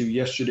these two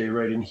yesterday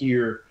right in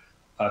here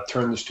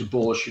turned this to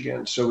bullish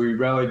again. So we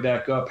rallied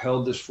back up,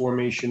 held this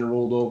formation, and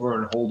rolled over,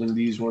 and holding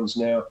these ones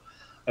now.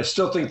 I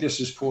still think this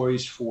is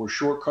poised for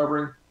short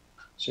covering.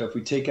 So if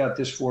we take out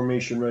this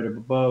formation right up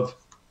above,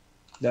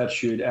 that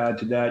should add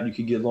to that. You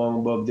could get long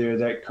above there.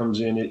 That comes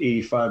in at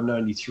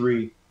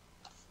 85.93.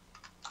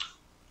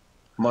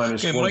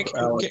 Minus okay, one.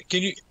 Mike,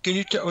 can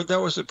you tell,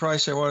 that was the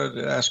price I wanted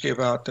to ask you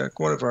about.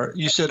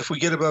 You said if we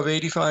get above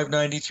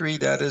 85.93,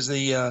 that is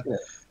the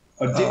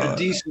a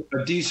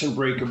decent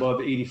break above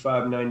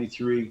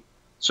 85.93.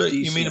 So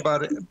decent. You mean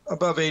about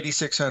above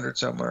 8,600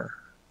 somewhere?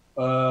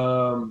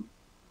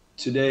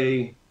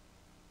 Today,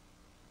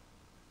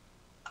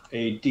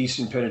 a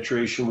decent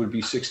penetration would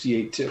be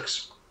 68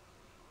 ticks.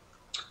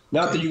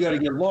 Not that you got to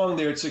get long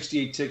there at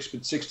 68 ticks,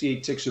 but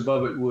 68 ticks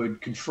above it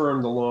would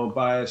confirm the long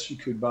bias. You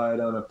could buy it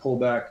on a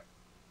pullback.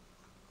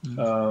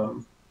 Mm-hmm.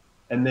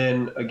 And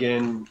then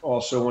again,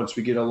 also once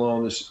we get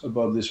along this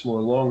above this more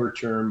longer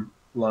term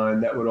line,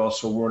 that would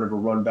also warn of a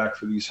run back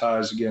for these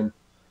highs again.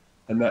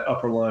 And that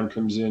upper line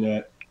comes in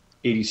at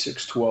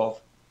 86.12.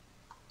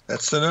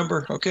 That's the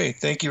number. Okay,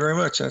 thank you very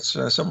much. That's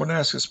someone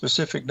asked a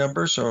specific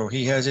number, so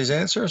he has his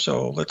answer.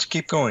 So let's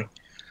keep going.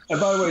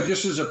 And by the way,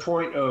 this is a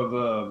point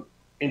of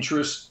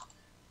interest.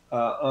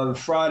 On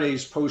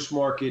Friday's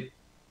post-market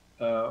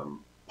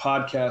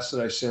podcast that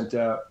I sent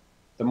out,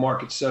 the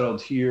market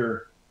settled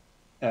here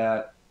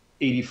at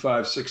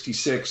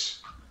 85.66,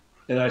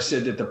 and I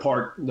said that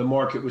the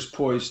market was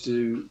poised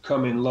to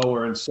come in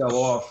lower and sell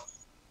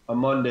off on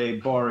Monday,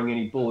 barring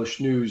any bullish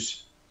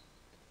news.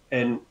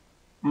 And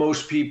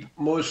most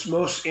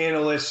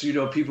analysts,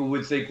 people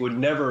would think would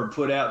never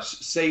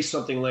say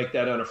something like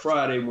that on a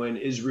Friday when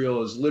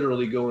Israel is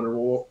literally going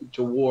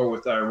to war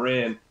with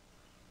Iran.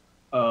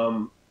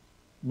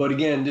 But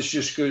again, this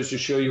just goes to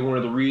show you one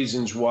of the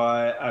reasons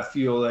why I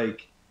feel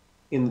like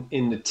in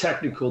the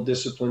technical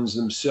disciplines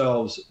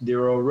themselves,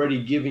 they're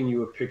already giving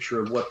you a picture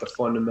of what the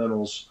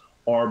fundamentals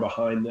are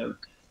behind them.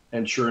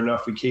 And sure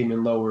enough, we came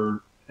in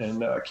lower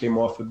and came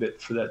off a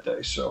bit for that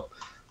day. So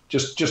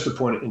just a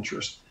point of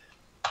interest.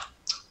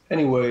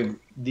 Anyway,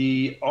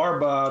 the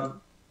RBOB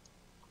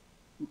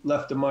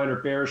left a minor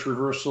bearish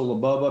reversal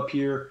above up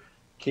here,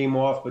 came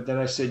off, but then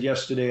I said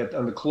yesterday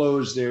on the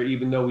close there,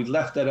 even though we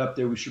left that up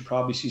there, we should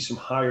probably see some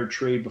higher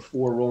trade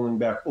before rolling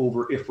back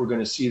over if we're going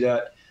to see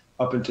that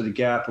up into the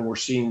gap, and we're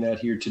seeing that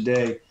here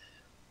today.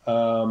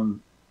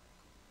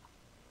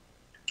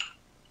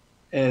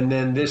 And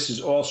then this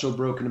is also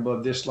broken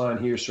above this line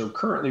here. So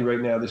currently right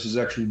now, this is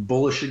actually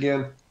bullish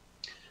again.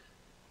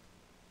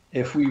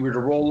 If we were to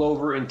roll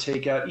over and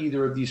take out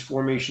either of these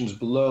formations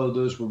below,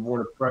 those would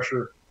warrant a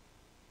pressure.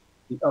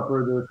 The upper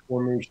of those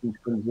formations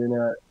comes in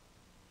at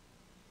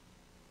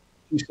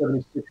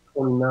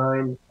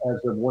 276.29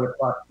 as of 1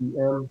 o'clock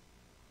p.m.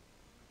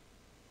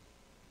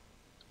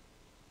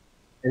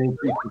 An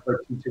increase of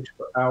like 2 ticks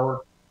per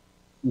hour.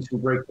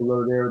 Decent break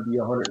below there would be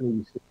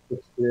 186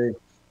 ticks today.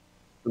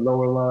 The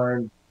lower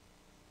line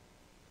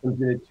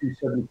comes in at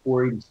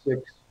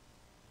 274.86,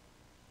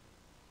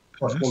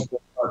 plus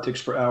 1.5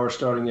 ticks per hour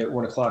starting at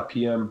 1 o'clock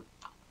p.m.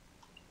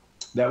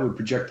 That would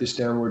project this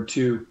downward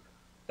too.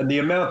 And the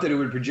amount that it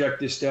would project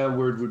this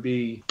downward would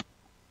be,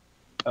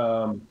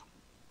 give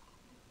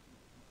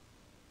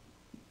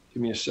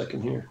me a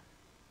second here,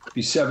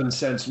 be 7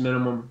 cents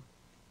minimum,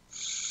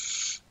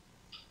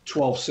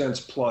 12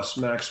 cents plus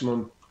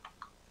maximum.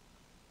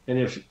 And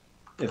if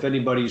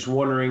anybody's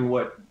wondering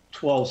what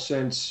 12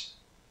 cents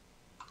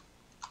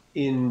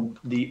in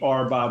the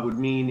RBOB would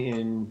mean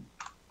in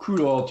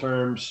crude oil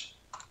terms,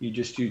 you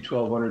just do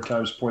 1,200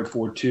 times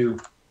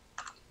 0.42,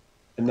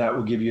 and that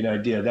will give you an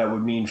idea. That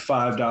would mean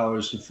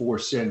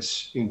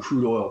 $5.04 in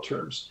crude oil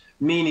terms.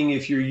 Meaning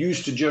if you're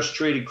used to just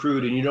trading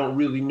crude and you don't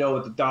really know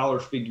what the dollar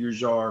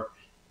figures are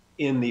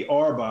in the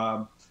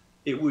RBOB,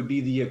 it would be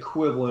the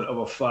equivalent of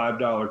a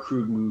 $5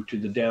 crude move to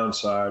the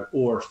downside,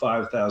 or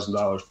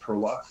 $5,000 per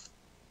lot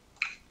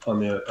on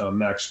the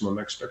maximum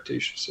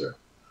expectations there.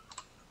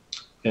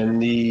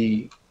 And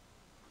the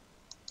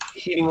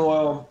heating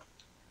oil,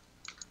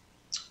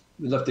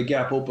 we left the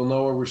gap open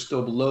lower. We're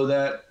still below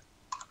that.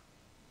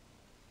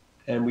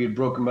 And we had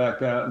broken back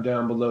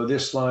down below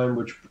this line,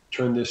 which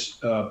turned this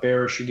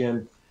bearish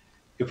again.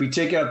 If we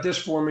take out this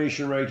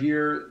formation right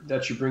here,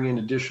 that should bring in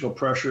additional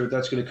pressure.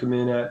 That's going to come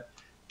in at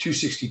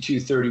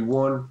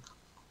 262.31.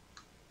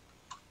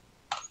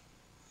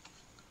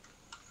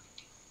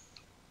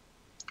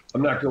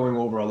 I'm not going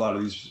over a lot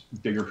of these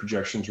bigger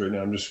projections right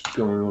now. I'm just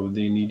going over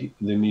the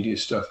immediate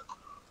stuff.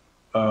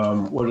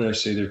 What did I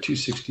say there?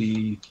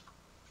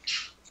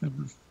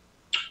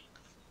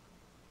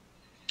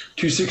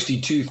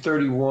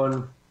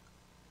 262.31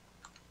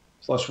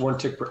 plus 1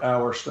 tick per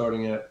hour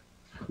starting at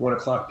 1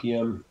 o'clock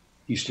p.m.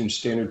 Eastern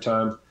Standard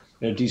Time.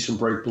 And a decent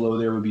break below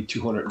there would be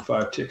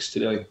 205 ticks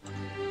today.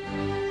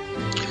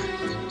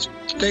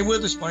 Stay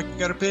with us, Mike. You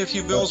got to pay a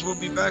few bills. We'll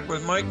be back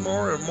with Mike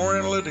Moore and more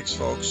analytics,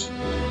 folks.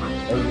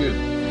 Sounds good.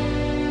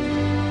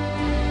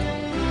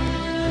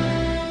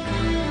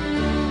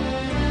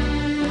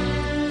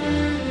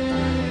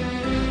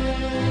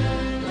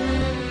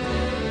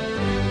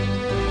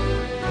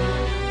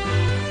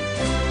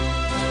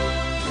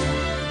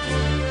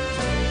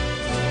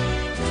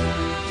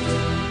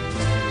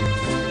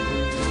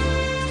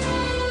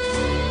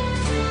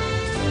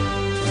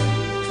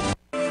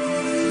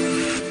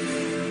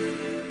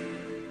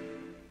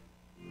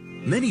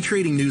 Many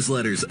trading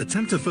newsletters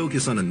attempt to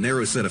focus on a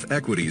narrow set of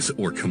equities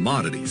or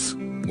commodities.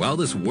 While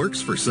this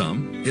works for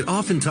some, it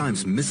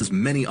oftentimes misses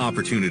many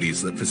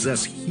opportunities that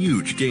possess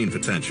huge gain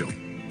potential.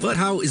 But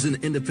how is an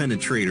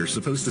independent trader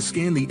supposed to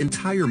scan the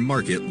entire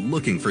market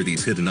looking for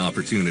these hidden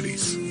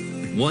opportunities?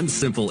 One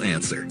simple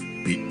answer: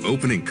 the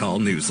opening call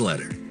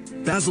newsletter.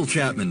 Basil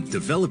Chapman,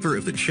 developer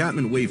of the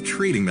Chapman Wave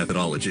trading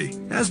methodology,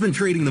 has been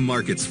trading the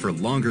markets for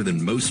longer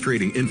than most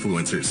trading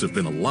influencers have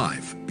been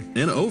alive.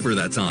 And over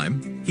that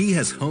time, he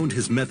has honed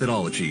his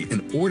methodology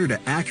in order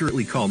to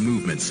accurately call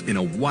movements in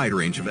a wide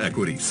range of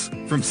equities,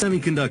 from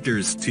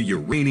semiconductors to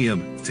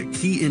uranium to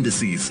key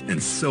indices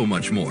and so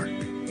much more.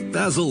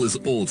 Basil is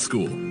old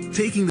school,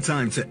 taking the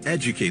time to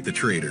educate the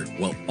trader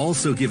while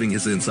also giving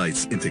his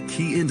insights into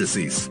key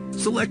indices,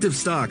 selective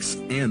stocks,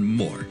 and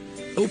more.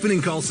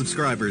 Opening Call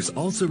subscribers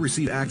also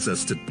receive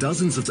access to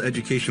dozens of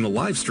educational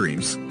live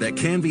streams that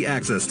can be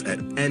accessed at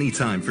any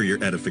time for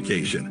your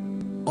edification.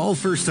 All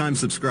first-time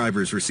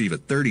subscribers receive a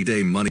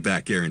 30-day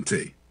money-back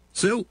guarantee.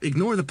 So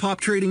ignore the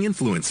pop trading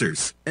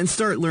influencers and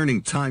start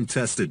learning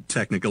time-tested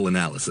technical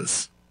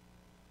analysis.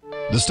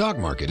 The stock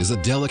market is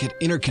a delicate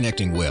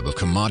interconnecting web of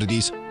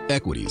commodities,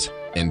 equities,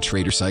 and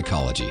trader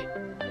psychology.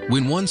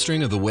 When one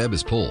string of the web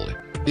is pulled,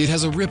 it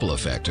has a ripple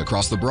effect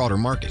across the broader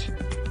market.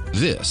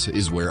 This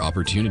is where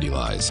opportunity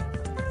lies.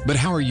 But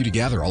how are you to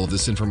gather all of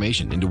this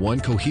information into one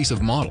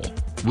cohesive model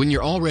when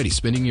you're already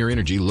spending your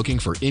energy looking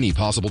for any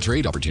possible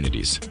trade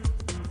opportunities?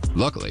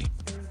 Luckily,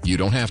 you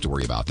don't have to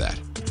worry about that,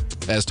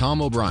 as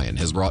Tom O'Brien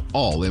has brought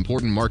all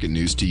important market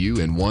news to you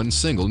in one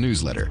single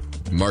newsletter,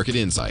 Market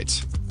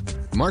Insights.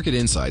 Market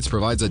Insights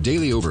provides a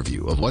daily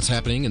overview of what's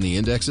happening in the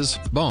indexes,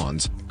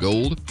 bonds,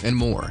 gold, and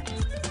more.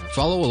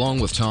 Follow along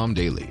with Tom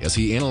daily as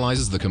he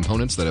analyzes the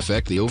components that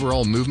affect the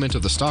overall movement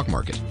of the stock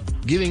market,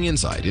 giving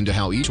insight into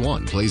how each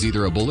one plays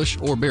either a bullish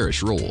or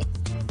bearish role.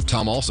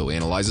 Tom also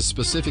analyzes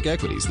specific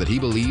equities that he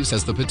believes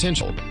has the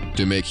potential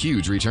to make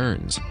huge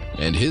returns,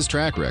 and his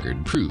track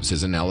record proves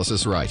his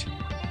analysis right.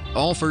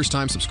 All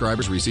first-time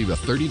subscribers receive a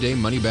 30-day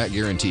money-back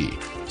guarantee.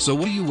 So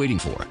what are you waiting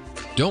for?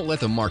 Don't let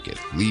the market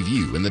leave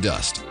you in the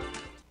dust.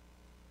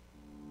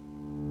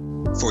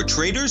 For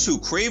traders who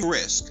crave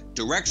risk,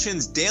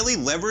 Direxion's daily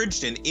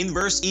leveraged and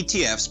inverse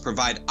ETFs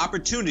provide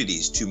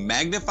opportunities to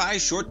magnify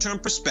short-term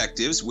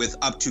perspectives with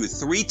up to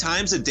 3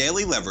 times a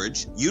daily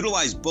leverage,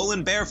 utilize bull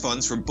and bear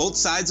funds from both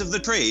sides of the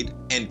trade,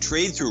 and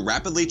trade through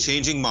rapidly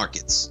changing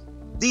markets.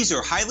 These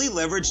are highly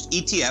leveraged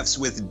ETFs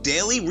with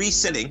daily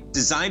resetting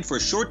designed for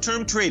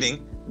short-term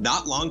trading,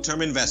 not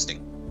long-term investing.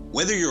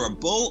 Whether you're a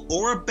bull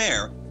or a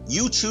bear,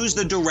 you choose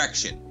the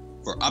Direxion.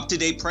 For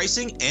up-to-date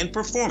pricing and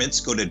performance,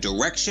 go to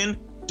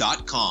Direxion.com.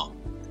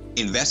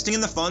 Investing in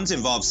the funds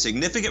involves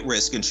significant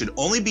risk and should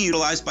only be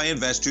utilized by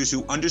investors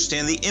who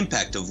understand the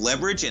impact of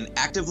leverage and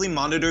actively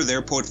monitor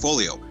their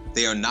portfolio.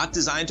 They are not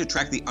designed to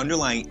track the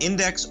underlying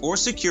index or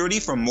security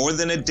for more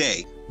than a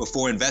day.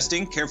 Before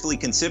investing, carefully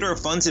consider a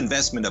fund's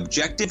investment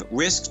objective,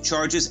 risk,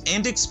 charges,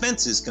 and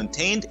expenses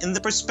contained in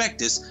the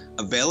prospectus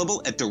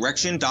available at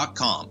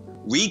Direxion.com.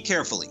 Read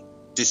carefully.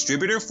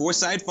 Distributor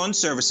Foreside Fund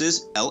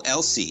Services,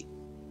 LLC.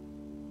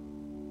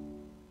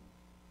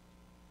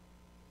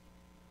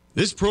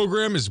 This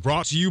program is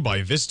brought to you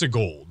by Vista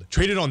Gold,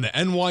 traded on the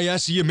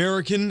NYSE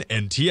American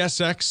and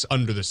TSX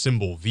under the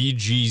symbol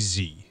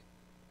VGZ.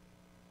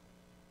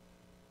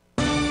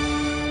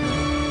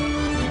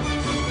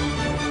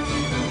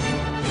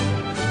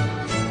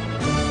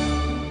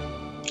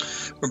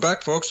 We're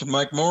back, folks, with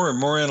Mike Moore and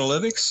More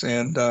Analytics.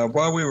 And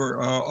while we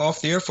were off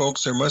the air,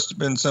 folks, there must have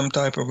been some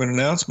type of an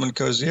announcement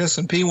because the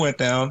S&P went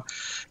down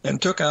and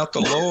took out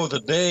the low of the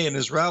day and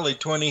has rallied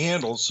 20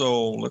 handles.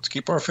 So let's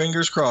keep our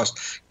fingers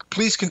crossed.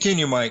 Please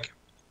continue, Mike.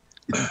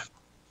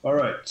 All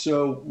right.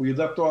 So we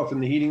left off in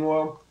the heating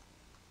oil.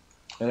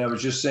 And I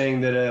was just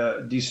saying that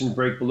a decent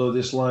break below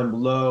this line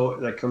below,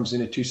 that comes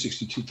in at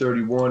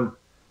 262.31.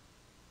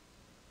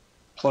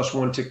 Plus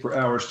 1 tick per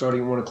hour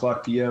starting at 1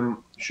 o'clock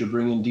p.m. should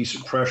bring in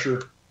decent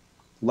pressure.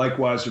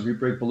 Likewise, if we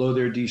break below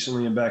there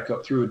decently and back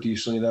up through it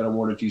decently, that'll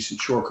warrant a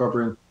decent short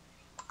covering.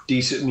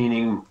 Decent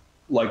meaning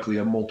likely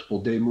a multiple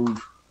day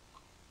move.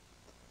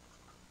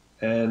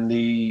 And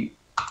the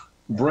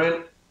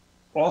Brent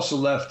also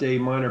left a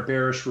minor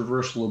bearish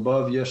reversal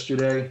above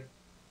yesterday.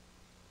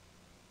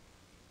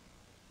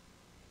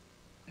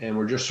 And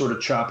we're just sort of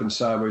chopping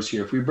sideways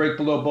here. If we break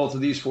below both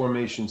of these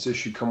formations, this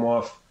should come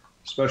off,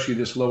 especially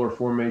this lower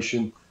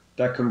formation.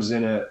 That comes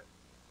in at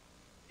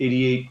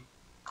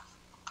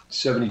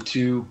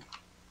 88.72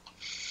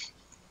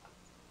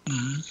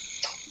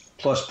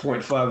 plus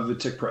 0.5 of a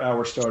tick per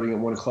hour starting at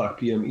 1 o'clock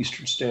p.m.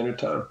 Eastern Standard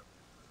Time.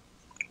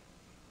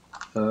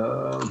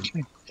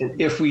 And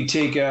if we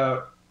take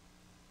out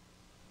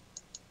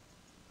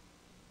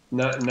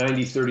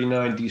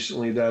 90.39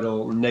 decently,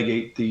 that'll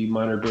negate the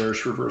minor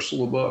bearish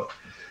reversal above.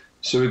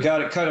 So we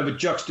got it kind of a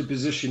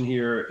juxtaposition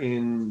here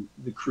in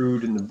the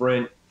crude and the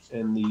Brent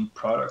and the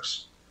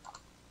products.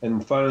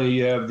 And finally,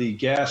 you have the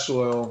gas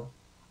oil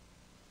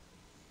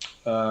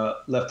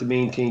left to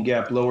maintain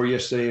gap lower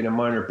yesterday and a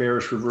minor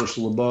bearish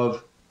reversal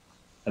above,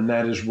 and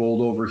that is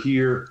rolled over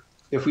here.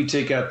 If we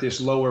take out this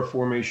lower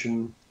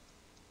formation,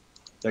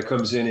 that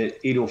comes in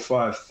at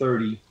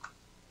 805.30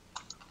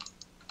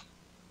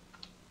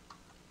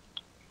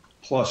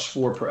 plus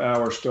 4 per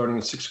hour starting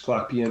at 6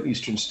 o'clock p.m.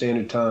 Eastern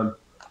Standard Time.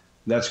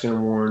 That's going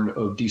to warn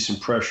of decent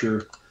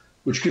pressure,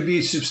 which could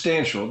be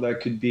substantial.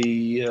 That could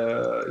be,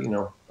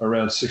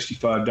 around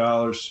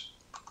 $65.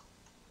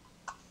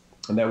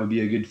 And that would be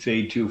a good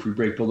fade, too. If we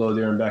break below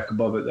there and back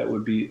above it, that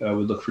would be, I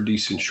would look for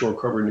decent short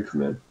covering to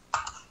come in.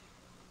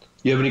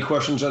 You have any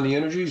questions on the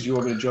energies? You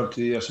want me to jump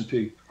to the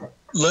S&P?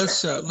 We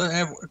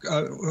have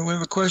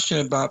a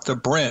question about the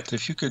Brent.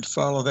 If you could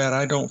follow that.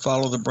 I don't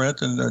follow the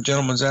Brent, and the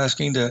gentleman's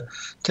asking to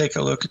take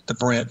a look at the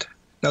Brent.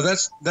 Now,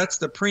 that's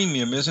the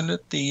premium, isn't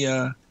it?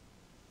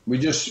 We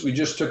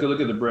just took a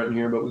look at the Brent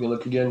here, but we can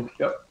look again.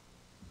 Yep.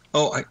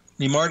 Oh,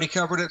 you already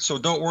covered it, so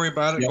don't worry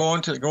about it. Yep.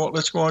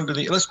 Let's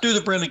do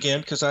the Brent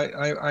again because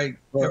I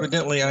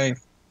evidently I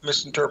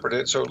misinterpreted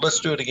it. So let's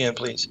do it again,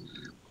 please.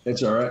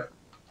 It's all right.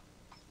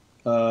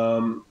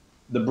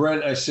 The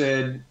Brent, I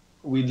said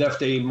we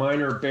left a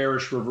minor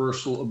bearish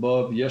reversal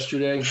above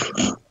yesterday.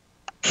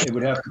 It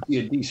would have to be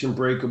a decent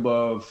break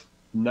above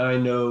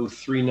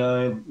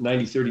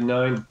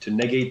 90.39 to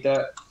negate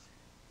that.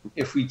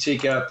 If we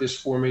take out this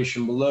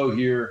formation below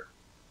here,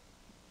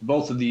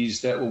 both of these,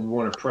 that will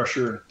want to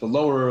pressure. The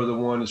lower of the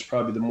one is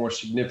probably the more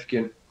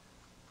significant.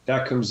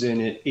 That comes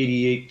in at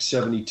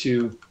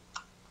 88.72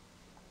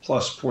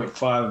 plus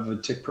 0.5 of a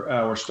tick per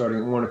hour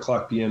starting at 1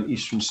 o'clock p.m.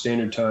 Eastern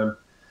Standard Time.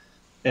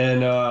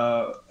 And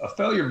a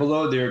failure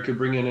below there could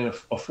bring in a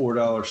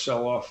 $4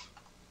 sell-off.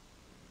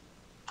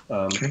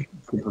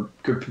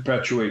 Could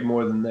perpetuate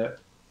more than that.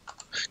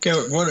 Okay,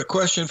 a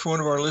question for one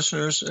of our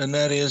listeners, and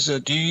that is,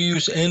 do you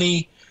use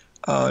any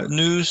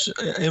news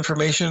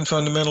information,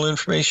 fundamental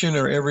information,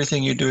 or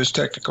everything you do is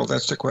technical?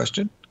 That's the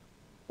question.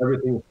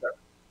 Everything is technical.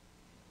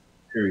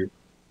 Period.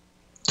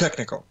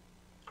 Technical.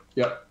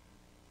 Yep.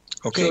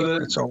 Okay.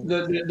 So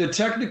the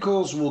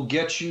technicals will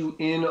get you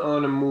in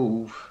on a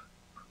move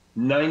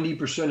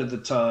 90% of the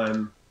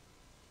time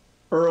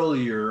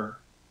earlier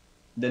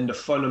than the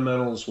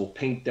fundamentals will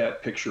paint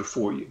that picture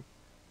for you.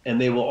 And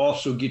they will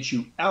also get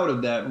you out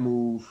of that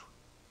move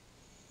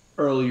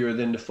earlier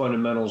than the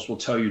fundamentals will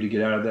tell you to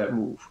get out of that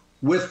move,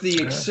 with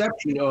the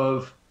exception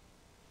of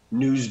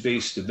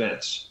news-based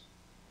events.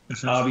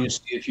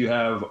 Obviously, if you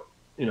have,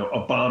 a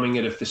bombing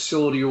at a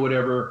facility or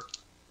whatever,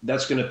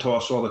 that's going to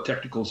toss all the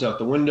technicals out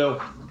the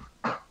window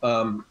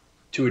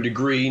to a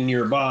degree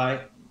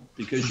nearby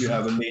because you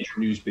have a major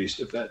news-based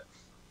event.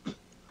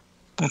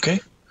 Okay.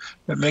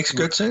 That makes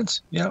good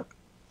sense. Yeah.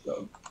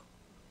 So,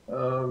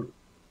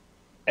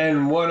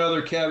 and one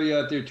other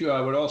caveat there, too, I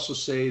would also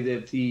say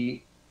that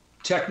the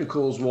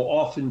technicals will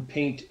often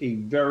paint a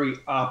very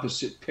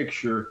opposite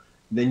picture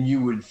than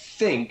you would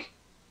think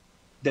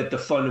that the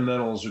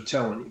fundamentals are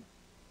telling you.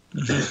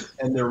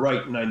 And they're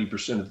right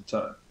 90% of the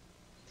time.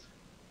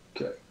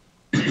 Okay.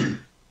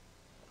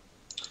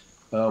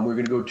 We're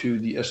going to go to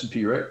the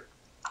S&P, right?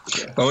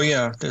 Okay. Oh,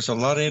 yeah. There's a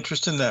lot of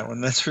interest in that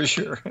one. That's for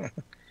sure.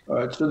 All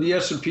right. So the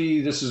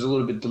S&P, this is a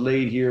little bit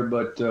delayed here,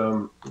 but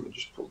let me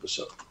just pull this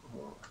up.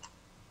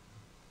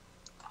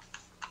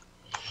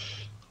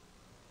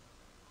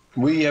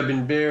 We have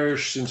been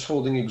bearish since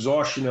holding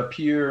exhaustion up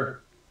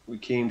here. We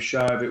came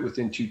shy of it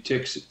within 2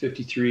 ticks at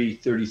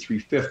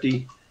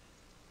 53.3350.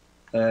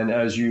 And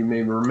as you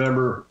may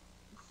remember,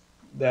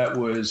 we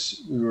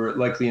were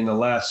likely in the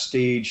last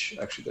stage.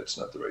 Actually, that's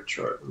not the right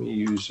chart. Let me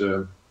use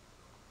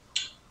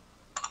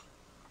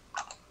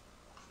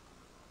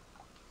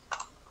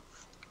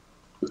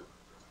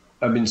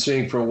I've been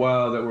saying for a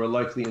while that we're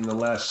likely in the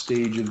last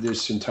stage of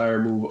this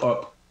entire move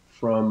up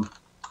from,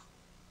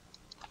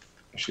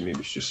 actually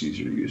maybe it's just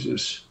easier to use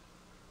this,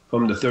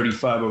 from the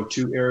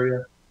 3502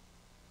 area.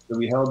 So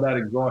we held that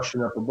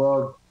exhaustion up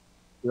above.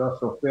 We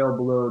also fell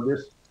below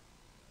this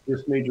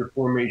major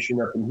formation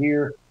up in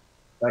here.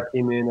 That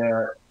came in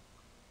at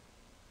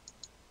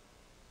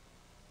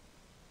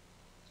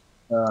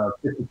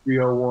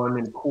 53.01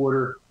 and a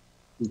quarter.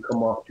 We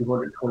come off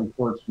 220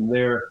 points from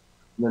there.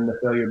 And then the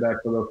failure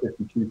back below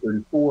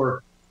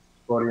 52.34,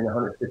 starting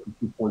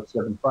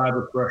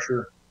 152.75 of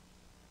pressure.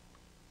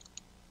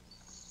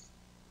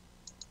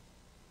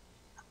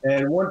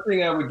 And one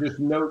thing I would just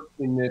note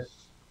in this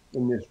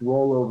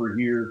rollover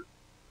here,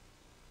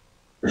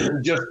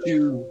 just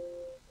to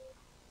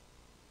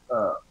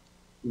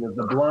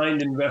the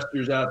blind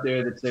investors out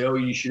there that say, oh,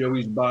 you should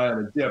always buy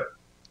on a dip.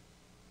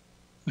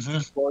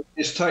 Well,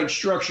 this tight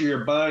structure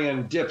here, buying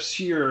on dips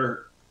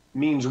here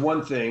means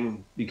one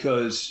thing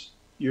because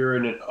you're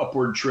in an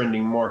upward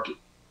trending market,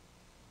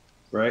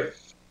 right?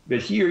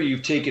 But here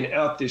you've taken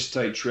out this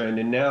tight trend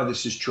and now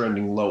this is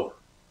trending lower,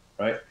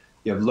 right?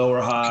 You have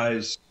lower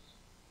highs,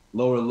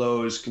 lower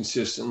lows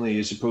consistently,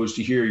 as opposed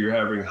to here you're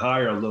having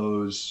higher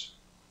lows,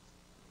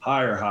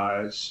 higher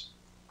highs,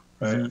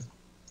 right?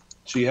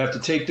 So you have to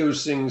take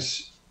those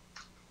things,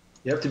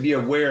 you have to be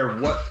aware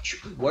of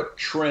what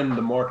trend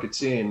the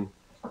market's in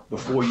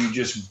before you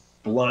just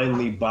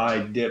blindly buy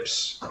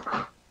dips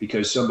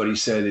because somebody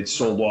said it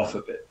sold off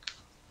a bit.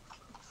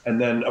 And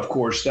then, of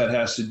course, that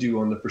has to do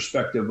on the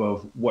perspective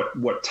of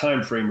what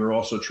time frame you're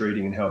also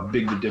trading and how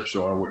big the dips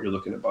are and what you're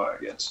looking to buy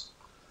against.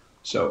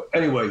 So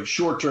anyway,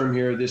 short term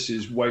here, this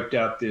has wiped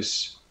out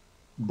this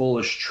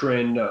bullish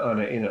trend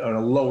on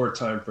a lower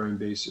time frame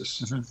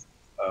basis.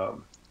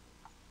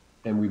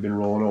 And we've been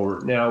rolling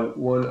over. Now,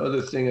 one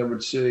other thing I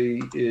would say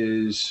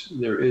is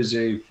there is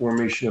a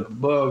formation up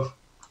above.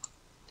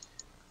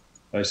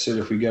 I said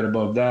if we get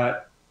above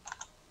that,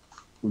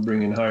 we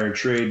bring in higher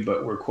trade,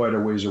 but we're quite a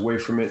ways away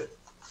from it.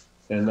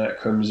 And that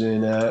comes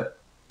in at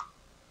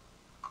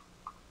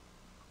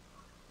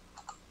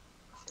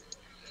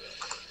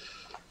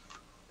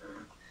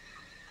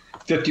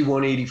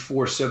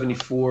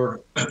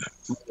 $51.84.74.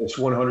 It's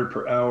 100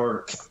 per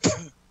hour,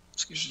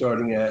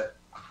 starting at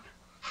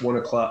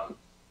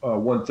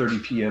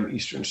 1:30 p.m.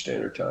 Eastern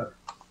Standard Time.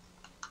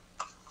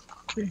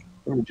 Okay.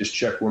 Let me just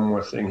check one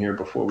more thing here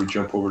before we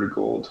jump over to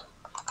gold.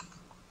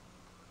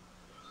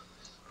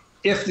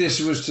 If this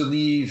was to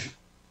leave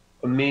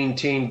a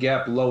maintained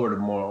gap lower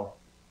tomorrow,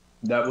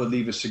 that would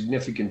leave a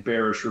significant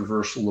bearish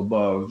reversal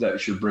above that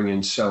should bring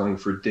in selling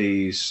for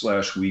days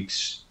 /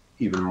 weeks,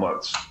 even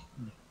months.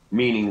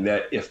 Meaning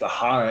that if the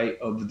high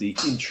of the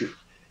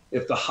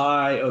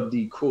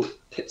quote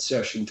pit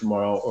session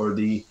tomorrow or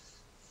the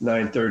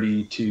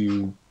 9:30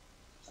 to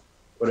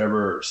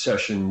whatever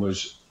session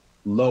was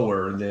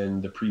lower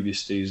than the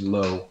previous day's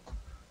low,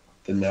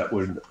 then that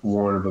would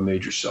warn of a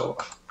major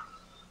sell-off.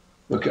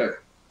 Okay.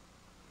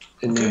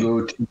 And then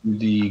go to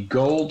the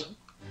gold.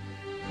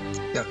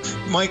 Yeah.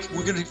 Mike,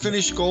 we're going to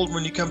finish gold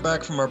when you come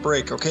back from our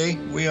break, okay?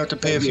 We have to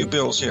pay a few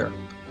bills here.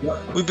 Yep.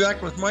 We'll be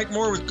back with Mike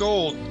Moore with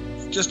gold.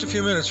 Just a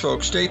few minutes,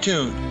 folks. Stay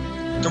tuned.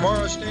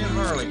 Tomorrow, Stan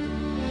Harley.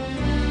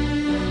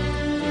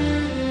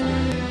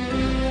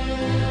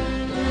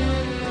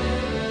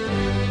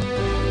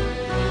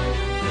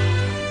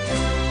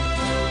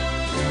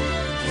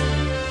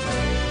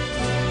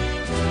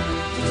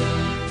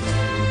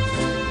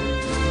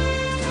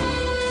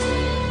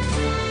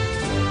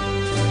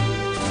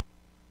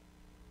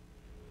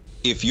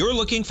 If you're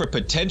looking for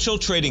potential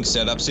trading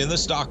setups in the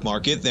stock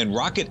market, then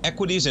Rocket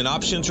Equities and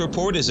Options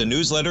Report is a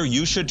newsletter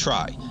you should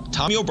try.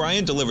 Tommy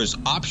O'Brien delivers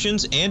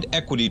options and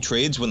equity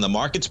trades when the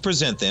markets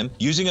present them,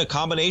 using a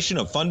combination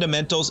of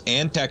fundamentals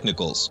and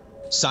technicals.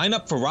 Sign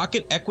up for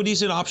Rocket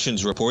Equities and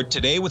Options Report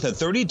today with a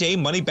 30-day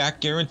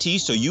money-back guarantee,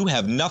 so you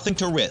have nothing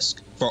to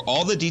risk. For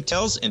all the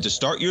details and to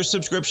start your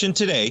subscription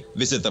today,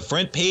 visit the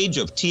front page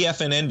of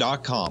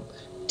TFNN.com.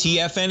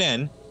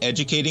 TFNN,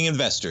 educating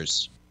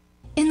investors.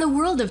 In the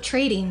world of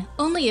trading,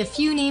 only a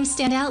few names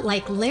stand out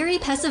like Larry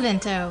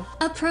Pesavento,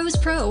 a pro's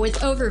pro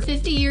with over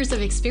 50 years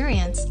of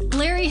experience.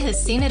 Larry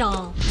has seen it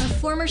all. A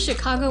former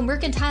Chicago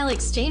Mercantile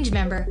Exchange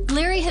member,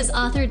 Larry has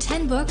authored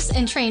 10 books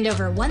and trained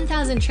over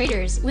 1,000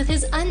 traders with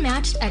his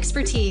unmatched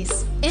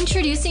expertise.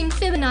 Introducing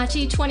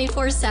Fibonacci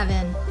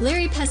 24/7,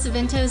 Larry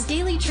Pesavento's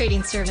daily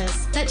trading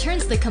service that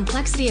turns the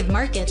complexity of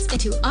markets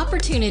into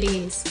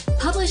opportunities.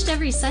 Published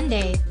every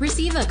Sunday,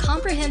 receive a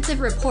comprehensive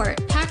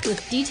report packed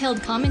with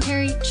detailed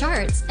commentary,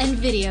 charts, and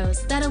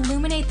videos that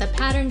illuminate the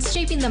patterns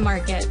shaping the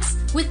markets,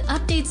 with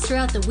updates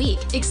throughout the week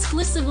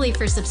exclusively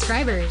for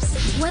subscribers.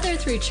 Whether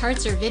through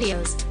charts or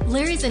videos,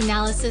 Larry's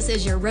analysis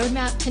is your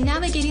roadmap to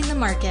navigating the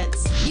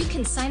markets. You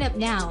can sign up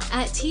now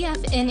at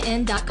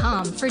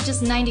TFNN.com for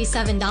just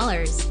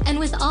 $97. And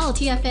with all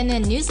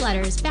TFNN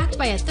newsletters backed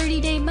by a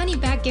 30-day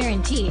money-back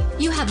guarantee,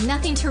 you have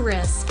nothing to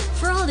risk.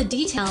 For all the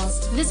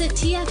details, visit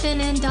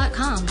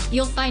TFNN.com.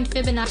 You'll find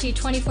Fibonacci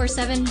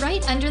 24/7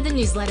 right under the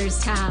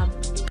newsletters tab.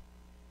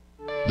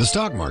 The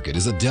stock market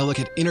is a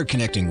delicate,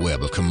 interconnecting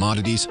web of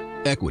commodities,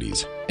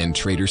 equities, and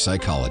trader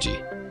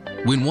psychology.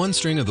 When one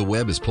string of the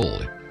web is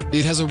pulled,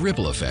 it has a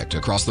ripple effect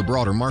across the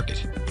broader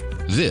market.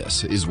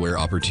 This is where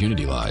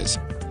opportunity lies.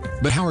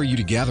 But how are you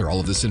to gather all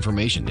of this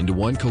information into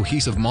one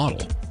cohesive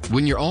model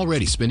when you're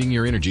already spending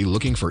your energy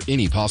looking for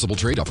any possible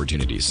trade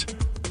opportunities?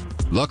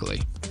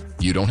 Luckily,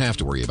 you don't have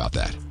to worry about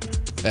that,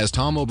 as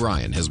Tom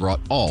O'Brien has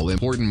brought all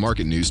important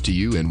market news to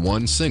you in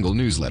one single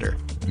newsletter,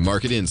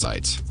 Market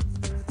Insights.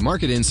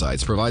 Market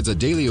Insights provides a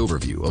daily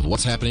overview of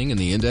what's happening in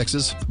the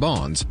indexes,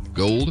 bonds,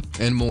 gold,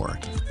 and more.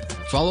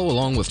 Follow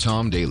along with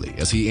Tom daily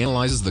as he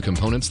analyzes the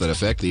components that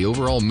affect the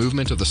overall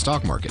movement of the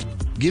stock market,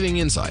 giving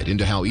insight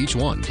into how each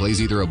one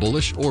plays either a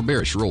bullish or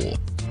bearish role.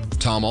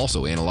 Tom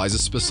also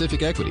analyzes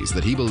specific equities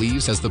that he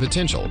believes has the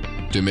potential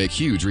to make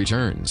huge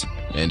returns,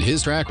 and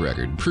his track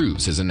record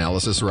proves his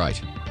analysis right.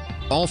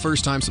 All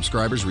first-time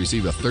subscribers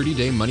receive a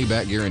 30-day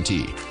money-back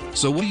guarantee.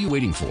 So what are you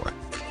waiting for?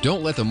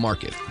 Don't let the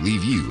market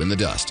leave you in the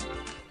dust.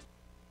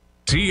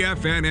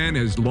 TFNN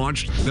has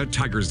launched the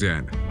Tiger's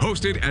Den.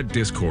 Hosted at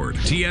Discord,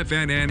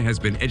 TFNN has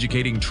been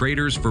educating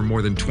traders for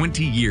more than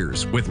 20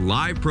 years with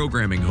live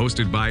programming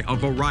hosted by a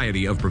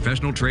variety of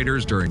professional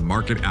traders during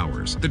market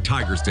hours. The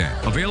Tiger's Den,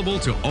 available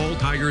to all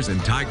tigers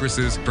and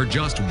tigresses for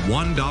just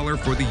 $1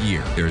 for the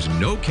year. There's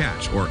no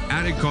catch or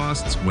added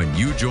costs when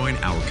you join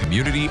our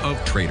community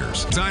of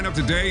traders. Sign up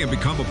today and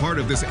become a part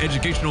of this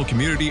educational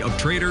community of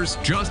traders.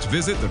 Just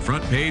visit the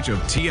front page of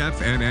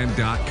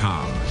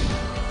TFNN.com.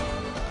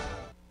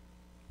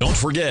 Don't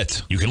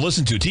forget, you can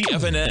listen to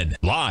TFNN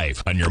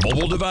live on your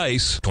mobile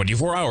device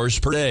 24 hours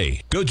per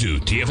day. Go to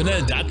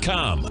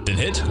TFNN.com, then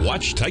hit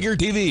Watch Tiger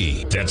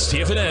TV. That's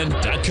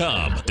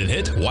TFNN.com, then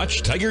hit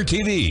Watch Tiger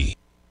TV.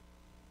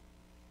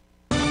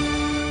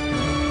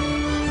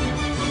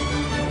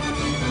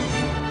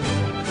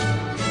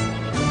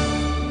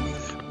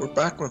 We're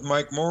back with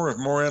Mike Moore of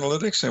Moore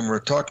Analytics, and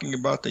we're talking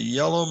about the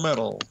yellow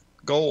metal,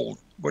 gold.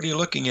 What are you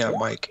looking at,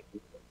 Mike?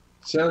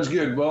 Sounds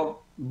good.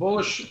 Well,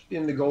 bullish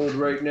in the gold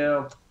right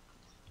now.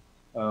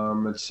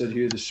 It said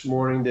here this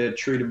morning that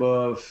trade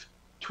above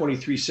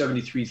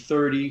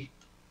 2373.30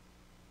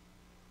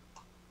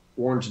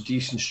 warrants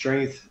decent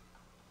strength.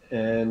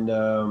 And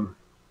I'm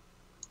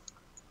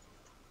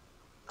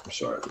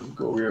sorry, let me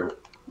go over here.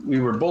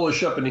 We were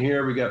bullish up in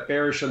here. We got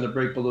bearish on the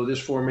break below this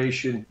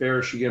formation,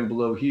 bearish again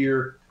below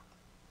here,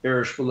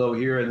 bearish below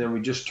here, and then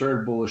we just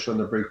turned bullish on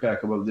the break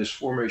back above this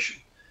formation.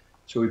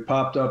 So we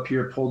popped up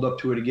here, pulled up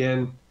to it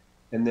again,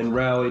 and then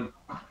rallied.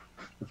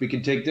 If we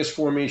can take this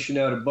formation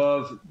out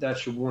above, that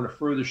should warrant a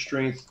further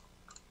strength.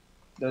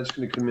 That's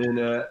going to come in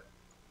at,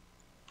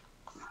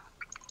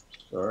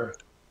 sorry,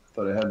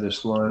 thought I had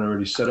this line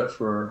already set up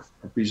for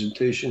our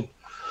presentation.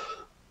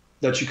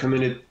 That should come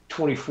in at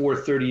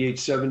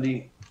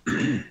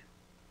 2438.70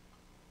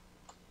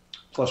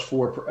 plus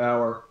 4 per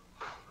hour,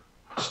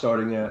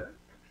 starting at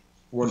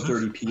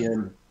 1:30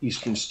 p.m.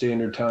 Eastern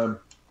Standard Time.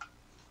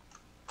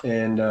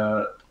 And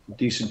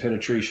decent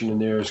penetration in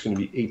there is going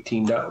to be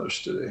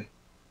 $18 today.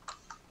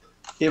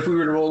 If we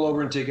were to roll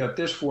over and take out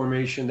this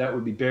formation, that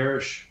would be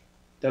bearish.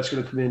 That's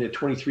going to come in at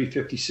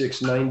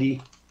 2356.90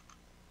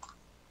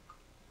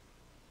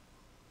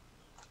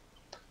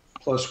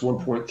 plus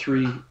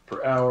 1.3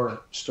 per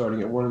hour,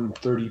 starting at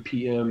 1:30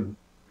 p.m.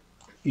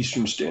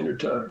 Eastern Standard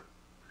Time.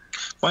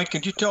 Mike,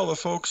 could you tell the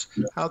folks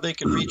how they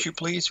can reach you,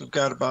 please? We've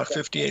got about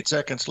 58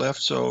 seconds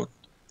left, so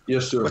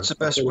yes, sir. What's the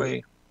best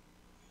way?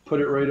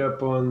 Put it right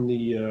up on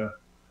the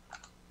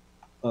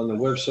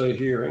website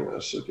here. Hang on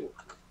a second.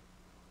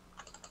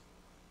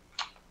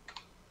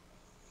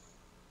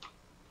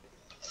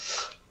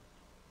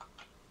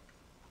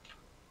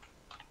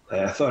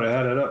 I thought I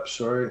had it up.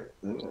 Sorry.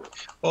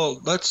 Well,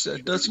 let's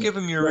give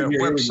them your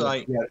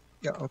website.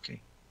 Yeah.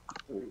 Okay.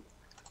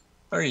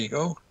 There you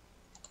go.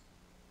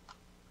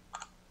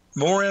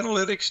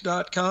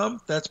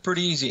 Moreanalytics.com. That's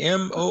pretty easy.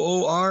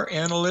 MOOR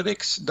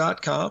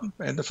analytics.com.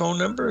 And the phone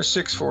number is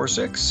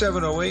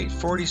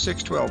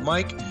 646-708-4612.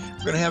 Mike, we're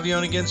going to have you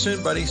on again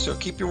soon, buddy, so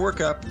keep your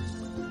work up.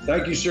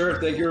 Thank you, sir.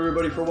 Thank you,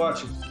 everybody, for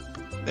watching.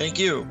 Thank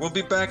you. We'll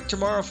be back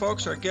tomorrow,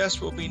 folks. Our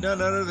guest will be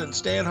none other than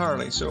Stan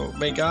Harley, so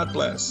may God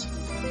bless.